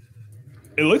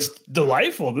 It looks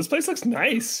delightful. This place looks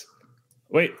nice.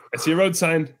 Wait, I see a road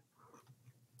sign.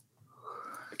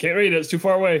 I can't read it. It's too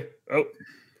far away. Oh.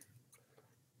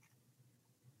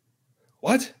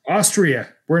 What?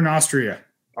 Austria. We're in Austria.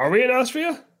 Are we in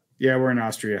Austria? Yeah, we're in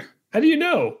Austria. How do you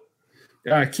know?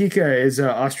 Kika is an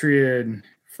Austrian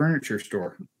furniture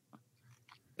store.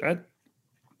 That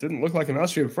didn't look like an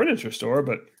Austrian furniture store,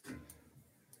 but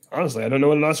honestly, I don't know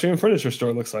what an Austrian furniture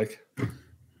store looks like.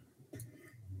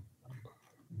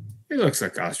 It looks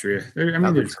like Austria. I mean,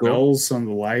 That there's looks cool. bells on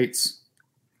the lights.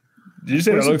 Did you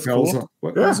say that Where's the looks bells cool?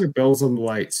 on- Where's the bells on the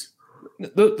lights?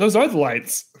 Those are the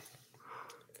lights.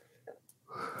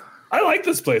 I like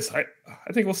this place. I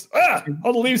think we'll.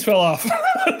 All the leaves fell off.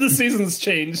 The season's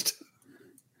changed.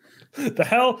 The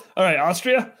hell? All right,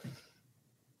 Austria.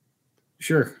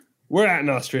 Sure. We're at in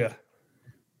Austria.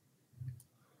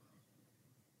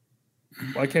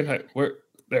 Why can't I? Where?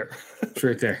 There. It's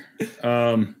right there.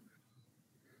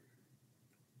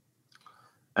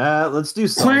 Let's do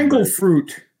Salzburg. Klangle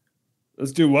fruit.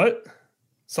 Let's do what?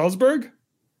 Salzburg?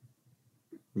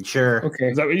 Sure. Okay,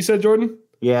 Is that what you said, Jordan?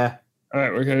 Yeah. All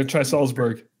right, we're gonna try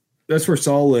Salzburg. that's where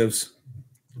Saul lives.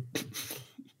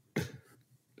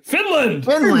 Finland.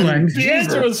 Finland. The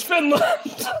answer was Finland.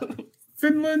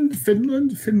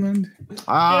 Finland.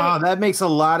 Ah, that makes a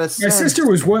lot of My sense. sister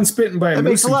was once bitten by a That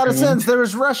makes moose a in lot of Finland. sense.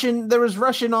 There was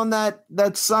Russian on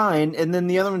that sign, and then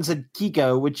the other one said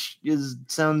Kiko, which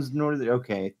sounds northern.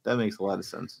 Okay, that makes a lot of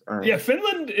sense. All right. Yeah,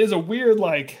 Finland is a weird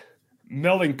like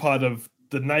melting pot of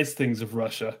the nice things of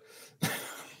Russia.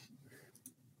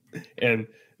 And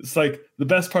it's like the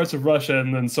best parts of Russia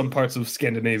and then some parts of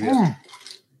Scandinavia.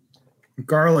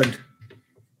 Garland.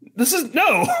 This is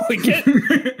no, we can't.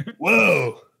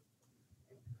 Whoa.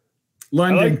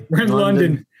 London. We're in London.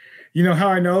 London. You know how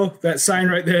I know? That sign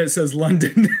right there, it says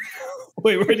London.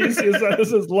 Wait, where do you see this?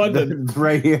 This is London.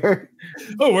 Right here.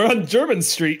 Oh, we're on German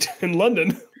Street in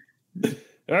London. All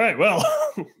right, well,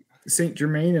 Saint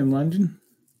Germain in London.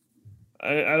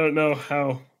 I don't know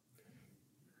how.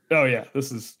 Oh yeah,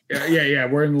 this is Yeah.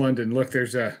 We're in London. Look,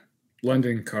 there's a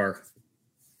London car.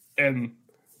 and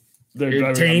they're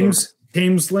driving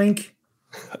Thames Link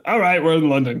All right, we're in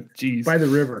London. Jeez. by the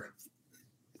river.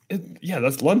 Yeah,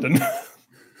 that's London.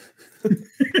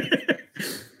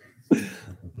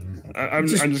 I'm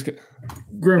just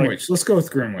Greenwich. Let's go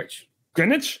with Greenwich.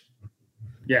 Greenwich.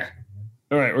 Yeah.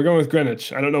 All right, we're going with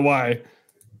Greenwich. I don't know why.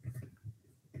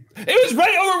 It was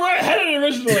right over where I had it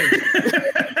originally.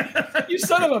 You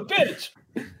son of a bitch.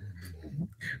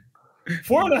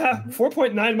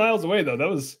 4.9 miles away though. That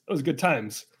was good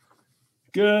times.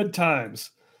 Good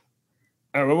times.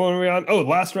 All right, what one are we on? Oh,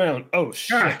 last round. Oh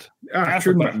shit. True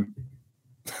Africa. button.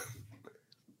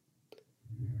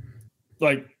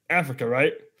 Like Africa,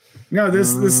 right? No,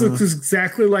 this looks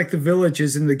exactly like the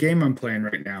villages in the game I'm playing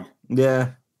right now.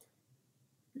 Yeah.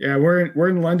 Yeah, we're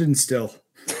in London still.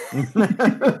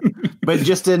 but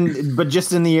just in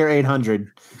the year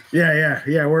 800. Yeah.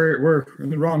 We're in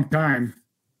the wrong time.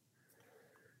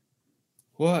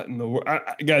 What in the world?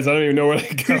 Guys, I don't even know where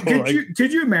to go.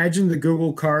 Could you imagine the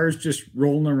Google cars just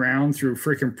rolling around through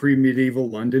freaking pre-medieval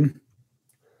London?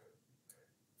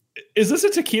 Is this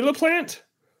a tequila plant?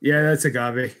 Yeah, that's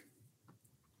agave.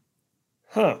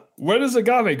 Huh. Where does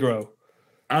agave grow?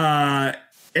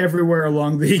 Everywhere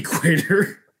along the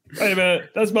equator. Wait a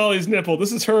minute. That's Molly's nipple.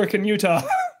 This is Hurricane, Utah.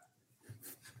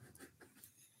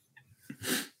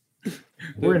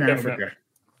 We're in Yeah, Africa.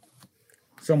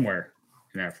 Somewhere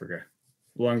in Africa.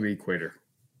 Along the equator.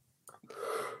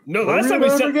 No, last time we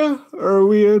said. Or are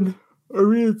we in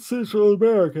Central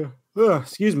America?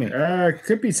 Excuse me.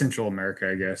 Could be Central America,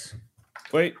 I guess.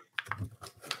 Wait.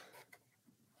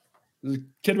 There's a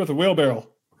kid with a wheelbarrow.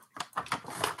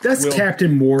 That's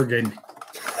Captain Morgan.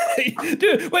 Hey,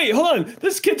 dude, wait, hold on.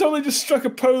 This kid totally just struck a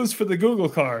pose for the Google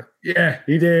car. Yeah,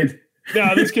 he did.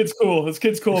 Nah, this kid's cool. This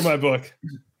kid's cool in my book.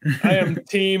 I am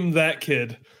team that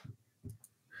kid.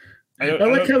 I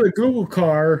like how the Google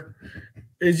car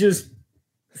is just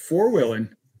four-wheeling.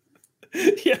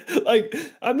 Yeah, like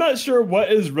I'm not sure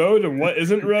what is road and what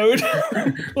isn't road.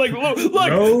 Like, look,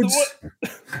 Roads.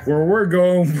 Where we're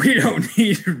going, we don't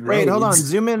need roads. Wait, hold on.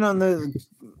 Zoom in on the.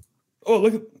 Oh,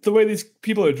 look at the way these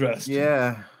people are dressed.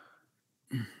 Yeah.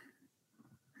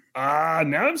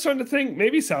 Now I'm starting to think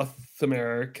maybe South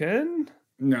American.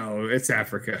 No, it's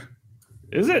Africa.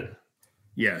 Is it?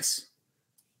 Yes.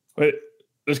 Wait,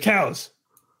 there's cows.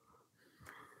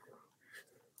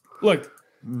 Look,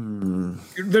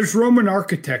 There's Roman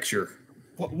architecture.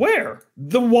 where?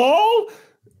 The wall?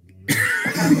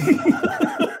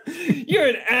 You're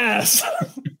an ass.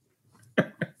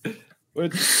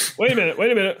 Wait a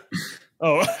minute.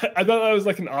 Oh, I thought that was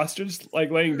like an ostrich,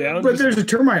 like laying down. But there's a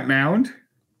termite mound.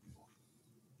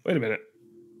 Wait a minute.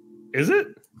 Is it?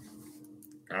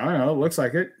 I don't know. It looks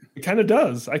like it. It kind of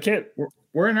does. I can't.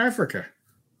 We're in Africa.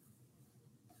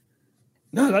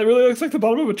 No, that really looks like the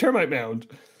bottom of a termite mound.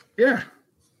 Yeah.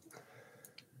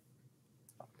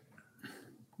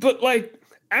 But like,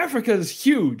 Africa is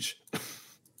huge.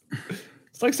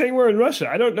 It's like saying we're in Russia.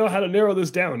 I don't know how to narrow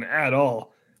this down at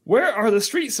all. Where are the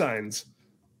street signs?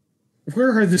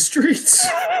 Where are the streets?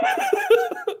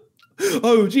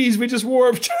 Oh, geez, we just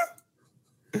warped.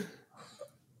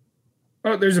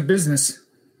 Oh, there's a business.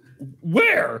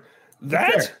 Where?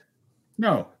 That? There.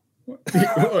 No.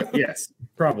 Yes,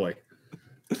 probably.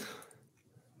 This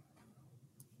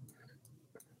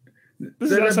is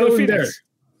That outside of building Phoenix.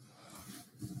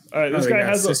 All right, this guy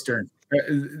has a a cistern.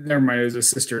 Never mind, it was a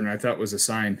cistern. I thought it was a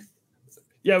sign.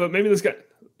 Yeah, but maybe this guy.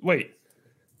 Wait.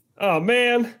 Oh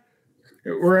man.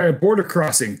 We're at a border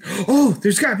crossing. Oh,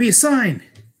 there's got to be a sign.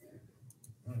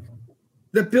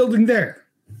 That building there.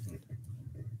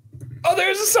 Oh,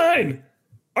 there's a sign.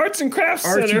 Arts and Crafts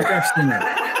Arts Center. and Crafts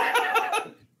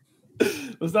Center.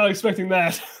 Was not expecting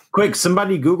that. Quick,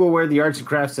 somebody Google where the Arts and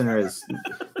Crafts Center is.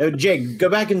 Jake, go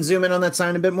back and zoom in on that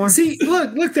sign a bit more. See,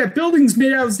 look, that building's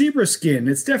made out of zebra skin.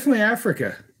 It's definitely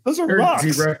Africa. Those are Or rocks.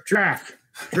 zebra.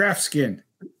 Giraffe skin.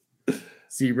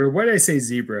 Zebra. Why did I say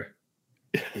zebra?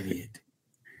 Idiot.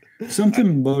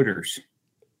 Something motors.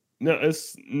 No,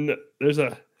 there's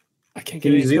a. I can't get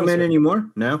Can you any zoom closer. in anymore?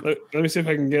 No. Let me see if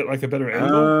I can get like a better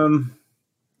angle.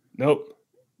 Nope.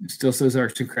 It still says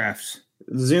Arts and Crafts.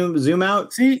 Zoom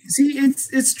out. See,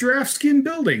 it's giraffe skin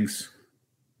buildings.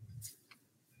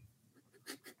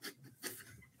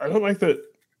 I don't like that.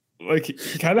 Like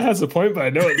he kind of has a point, but I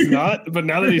know it's not. But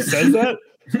now that he says that,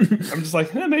 I'm just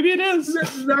like, maybe it is.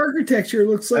 The architecture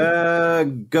looks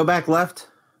like Go back left.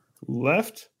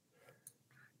 Left.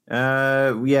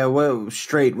 Yeah. Whoa,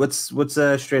 straight. What's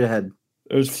straight ahead?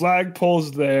 There's flag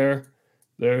poles there.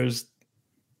 There's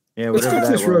Yeah. let's go Whatever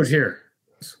to that this road was. here.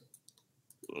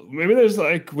 maybe there's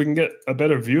like we can get a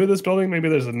better view of this building. Maybe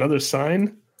there's another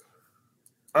sign.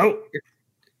 Oh,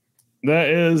 that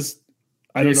is.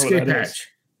 I don't know what that is.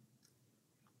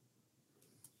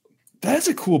 That's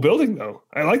a cool building, though.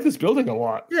 I like this building a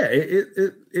lot. Yeah,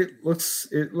 it looks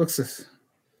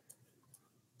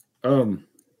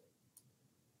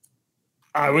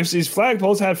I wish these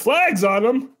flagpoles had flags on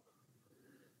them.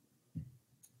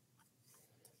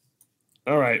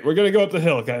 All right, we're gonna go up the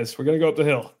hill, guys. We're gonna go up the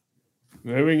hill.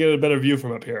 Maybe we can get a better view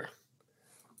from up here.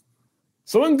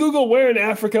 Someone Google where in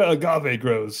Africa agave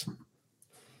grows.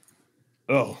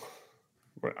 Oh,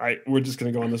 we're just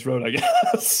gonna go on this road, I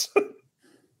guess.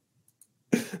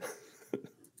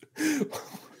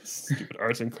 Stupid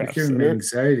arts and crafts giving me center.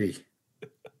 anxiety.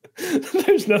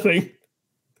 There's nothing,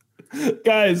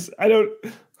 guys. I don't.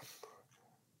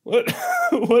 What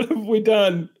have we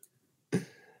done? All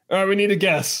right, we need a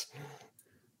guess.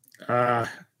 Wait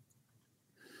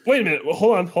a minute. Well,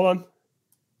 hold on.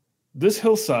 This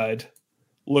hillside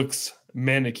looks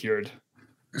manicured.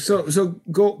 So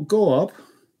go up.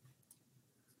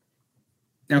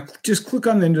 Now just click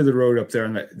on the end of the road up there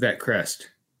on that crest.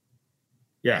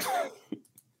 Yeah.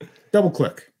 Double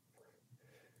click.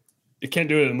 You can't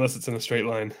do it unless it's in a straight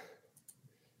line.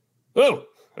 Oh,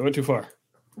 I went too far.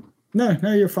 No,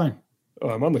 you're fine. Oh,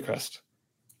 I'm on the crest.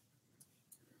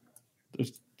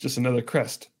 There's just another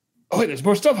crest. Oh, wait, there's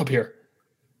more stuff up here.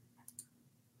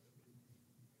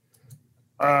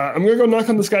 I'm going to go knock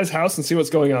on this guy's house and see what's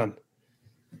going on.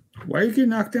 Why are you getting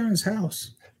knocked down his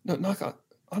house? No, knock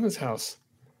on his house.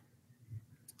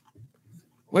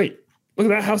 Wait, look at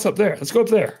that house up there. Let's go up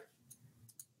there.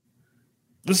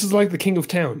 This is like the king of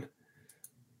town.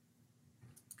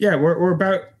 Yeah, we're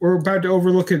about to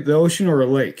overlook the ocean or a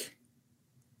lake.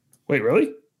 Wait,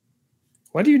 really?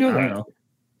 Why do you know I that? don't know.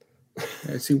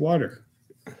 I see water.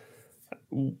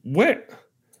 Where?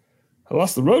 I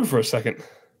lost the road for a second.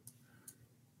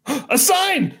 A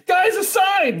sign! Guys, a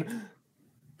sign!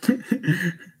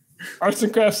 Arts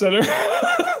and Crafts Center.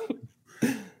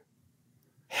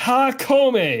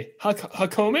 Hakome.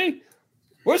 Hakome?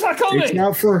 Where's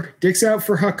Hakome? Dick's out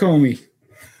for Hakome.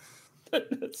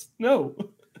 No.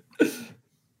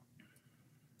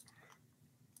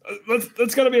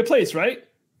 That's got to be a place, right?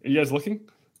 Are you guys looking?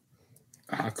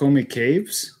 Hakome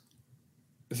Caves?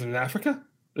 Is it in Africa?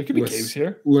 There could be caves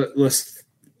here.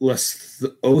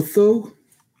 Lesotho?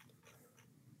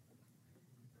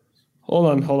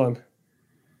 Hold on.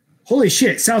 Holy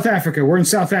shit, South Africa. We're in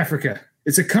South Africa.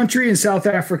 It's a country in South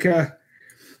Africa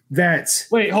that's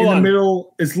hold in on. the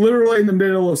middle. It's literally in the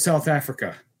middle of South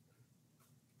Africa.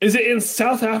 Is it in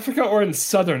South Africa or in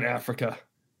Southern Africa?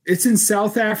 It's in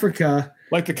South Africa.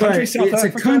 Like the country South it's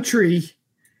Africa?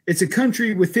 It's a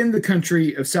country within the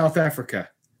country of South Africa.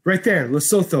 Right there,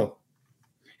 Lesotho.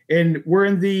 And we're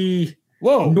in the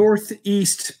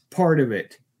northeast part of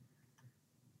it.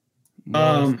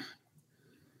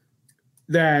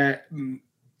 That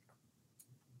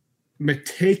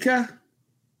Mateka.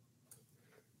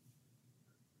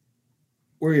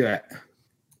 Where are you at?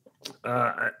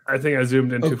 I think I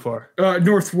zoomed in too far.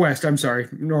 Northwest. I'm sorry,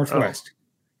 northwest.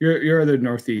 You're the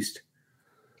northeast.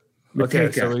 Okay,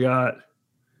 Mateka. so we got.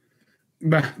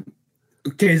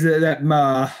 Okay, is that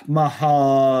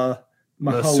Mahalanes?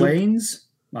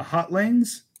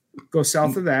 Go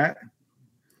south of that.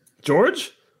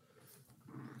 George?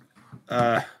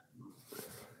 The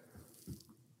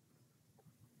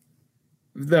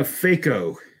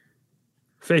Faco.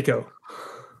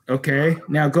 Okay,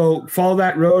 now go follow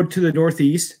that road to the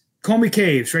northeast. Comey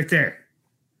Caves, right there.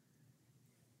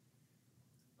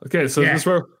 Okay, so is this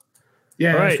where.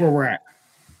 Yeah, All that's right. where we're at.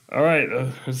 All right.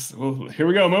 Well, here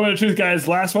we go. Moment of truth, guys.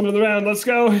 Last one of the round. Let's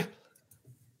go.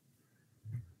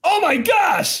 Oh my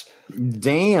gosh!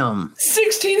 Damn.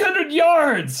 1,600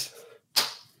 yards!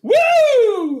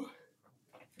 Woo!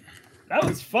 That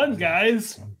was fun,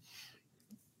 guys.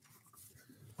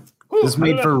 Whew, This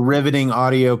made for riveting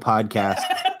audio podcast.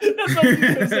 That's what I was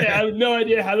gonna say. I have no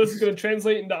idea how this is going to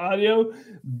translate into audio,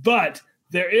 but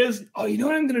there is. Oh, you know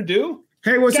what I'm going to do?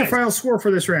 Hey, what's Guys. the final score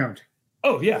for this round?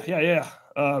 Oh, yeah.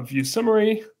 View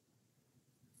summary.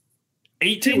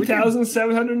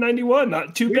 18,791.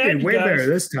 Not too We bad, did you way guys. better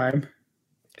this time.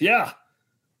 Yeah.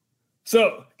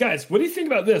 So, guys, what do you think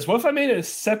about this? What if I made a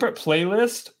separate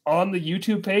playlist on the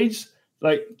YouTube page,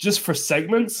 like just for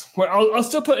segments, where I'll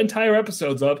still put entire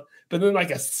episodes up, but then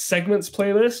like a segments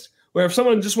playlist where if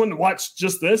someone just wanted to watch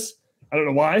just this, I don't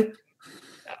know why,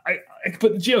 I could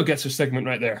put the GeoGuessr segment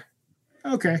right there.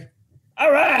 Okay.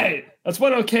 All right, that's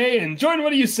one okay. And Jordan, what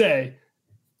do you say?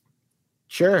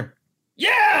 Sure.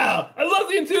 Yeah, I love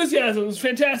the enthusiasm. It was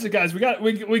fantastic, guys. We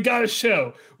got a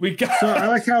show. We got. So I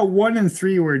like how 1 and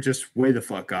 3 were just way the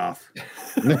fuck off.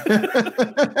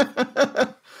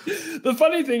 The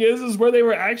funny thing is where they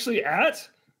were actually at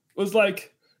was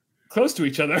like close to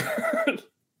each other.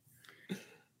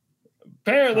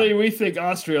 Apparently, we think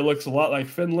Austria looks a lot like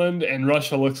Finland and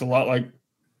Russia looks a lot like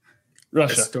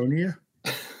Russia. Estonia?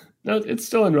 No, it's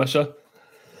still in Russia.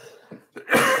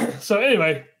 So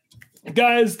anyway,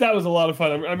 guys, that was a lot of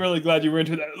fun. I'm really glad you were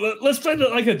into that. Let's play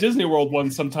like a Disney World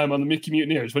one sometime on the Mickey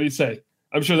Mutineers. What do you say?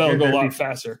 I'm sure that'll Yeah, go a that'd lot be-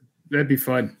 faster. That'd be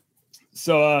fun.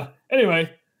 So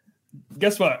anyway,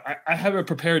 guess what? I have a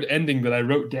prepared ending that I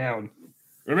wrote down.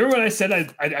 Remember when I said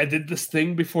I did this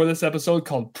thing before this episode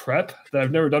called Prep that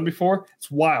I've never done before? It's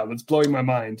wild. It's blowing my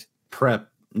mind. Prep.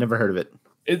 Never heard of it.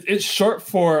 It's short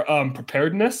for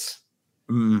preparedness.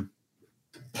 Mm.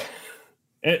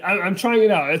 I'm trying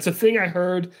it out. It's a thing I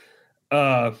heard.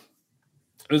 It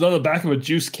was on the back of a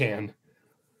juice can.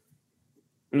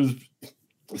 It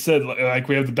said like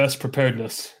we have the best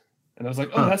preparedness. And I was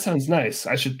like, oh, that sounds nice.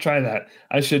 I should try that.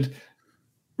 I should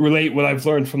relate what I've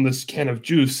learned from this can of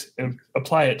juice and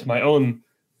apply it to my own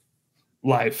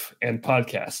life and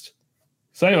podcast.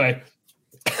 So anyway,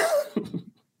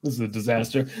 this is a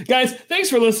disaster. Guys,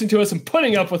 thanks for listening to us and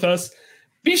putting up with us.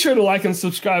 Be sure to like and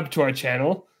subscribe to our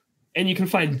channel. And you can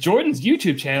find Jordan's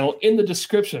YouTube channel in the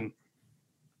description.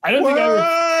 I don't think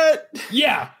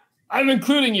yeah, I'm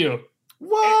including you.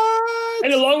 What?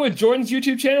 And along with Jordan's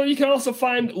YouTube channel, you can also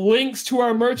find links to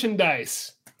our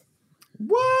merchandise.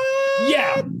 What?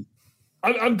 Yeah,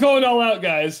 I'm going all out,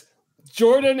 guys.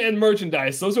 Jordan and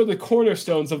merchandise; those are the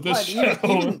cornerstones of this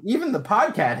show. Even the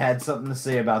podcast had something to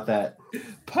say about that.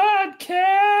 Podcast.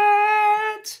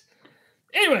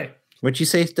 Anyway, What'd you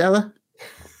say, Stella?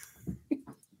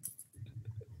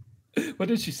 what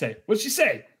did she say? What'd she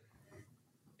say?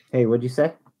 Hey, what'd you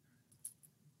say?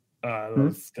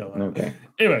 Still Okay.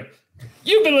 Anyway,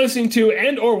 you've been listening to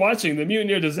and or watching the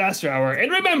Mutineer Disaster Hour,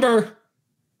 and remember,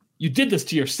 you did this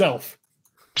to yourself.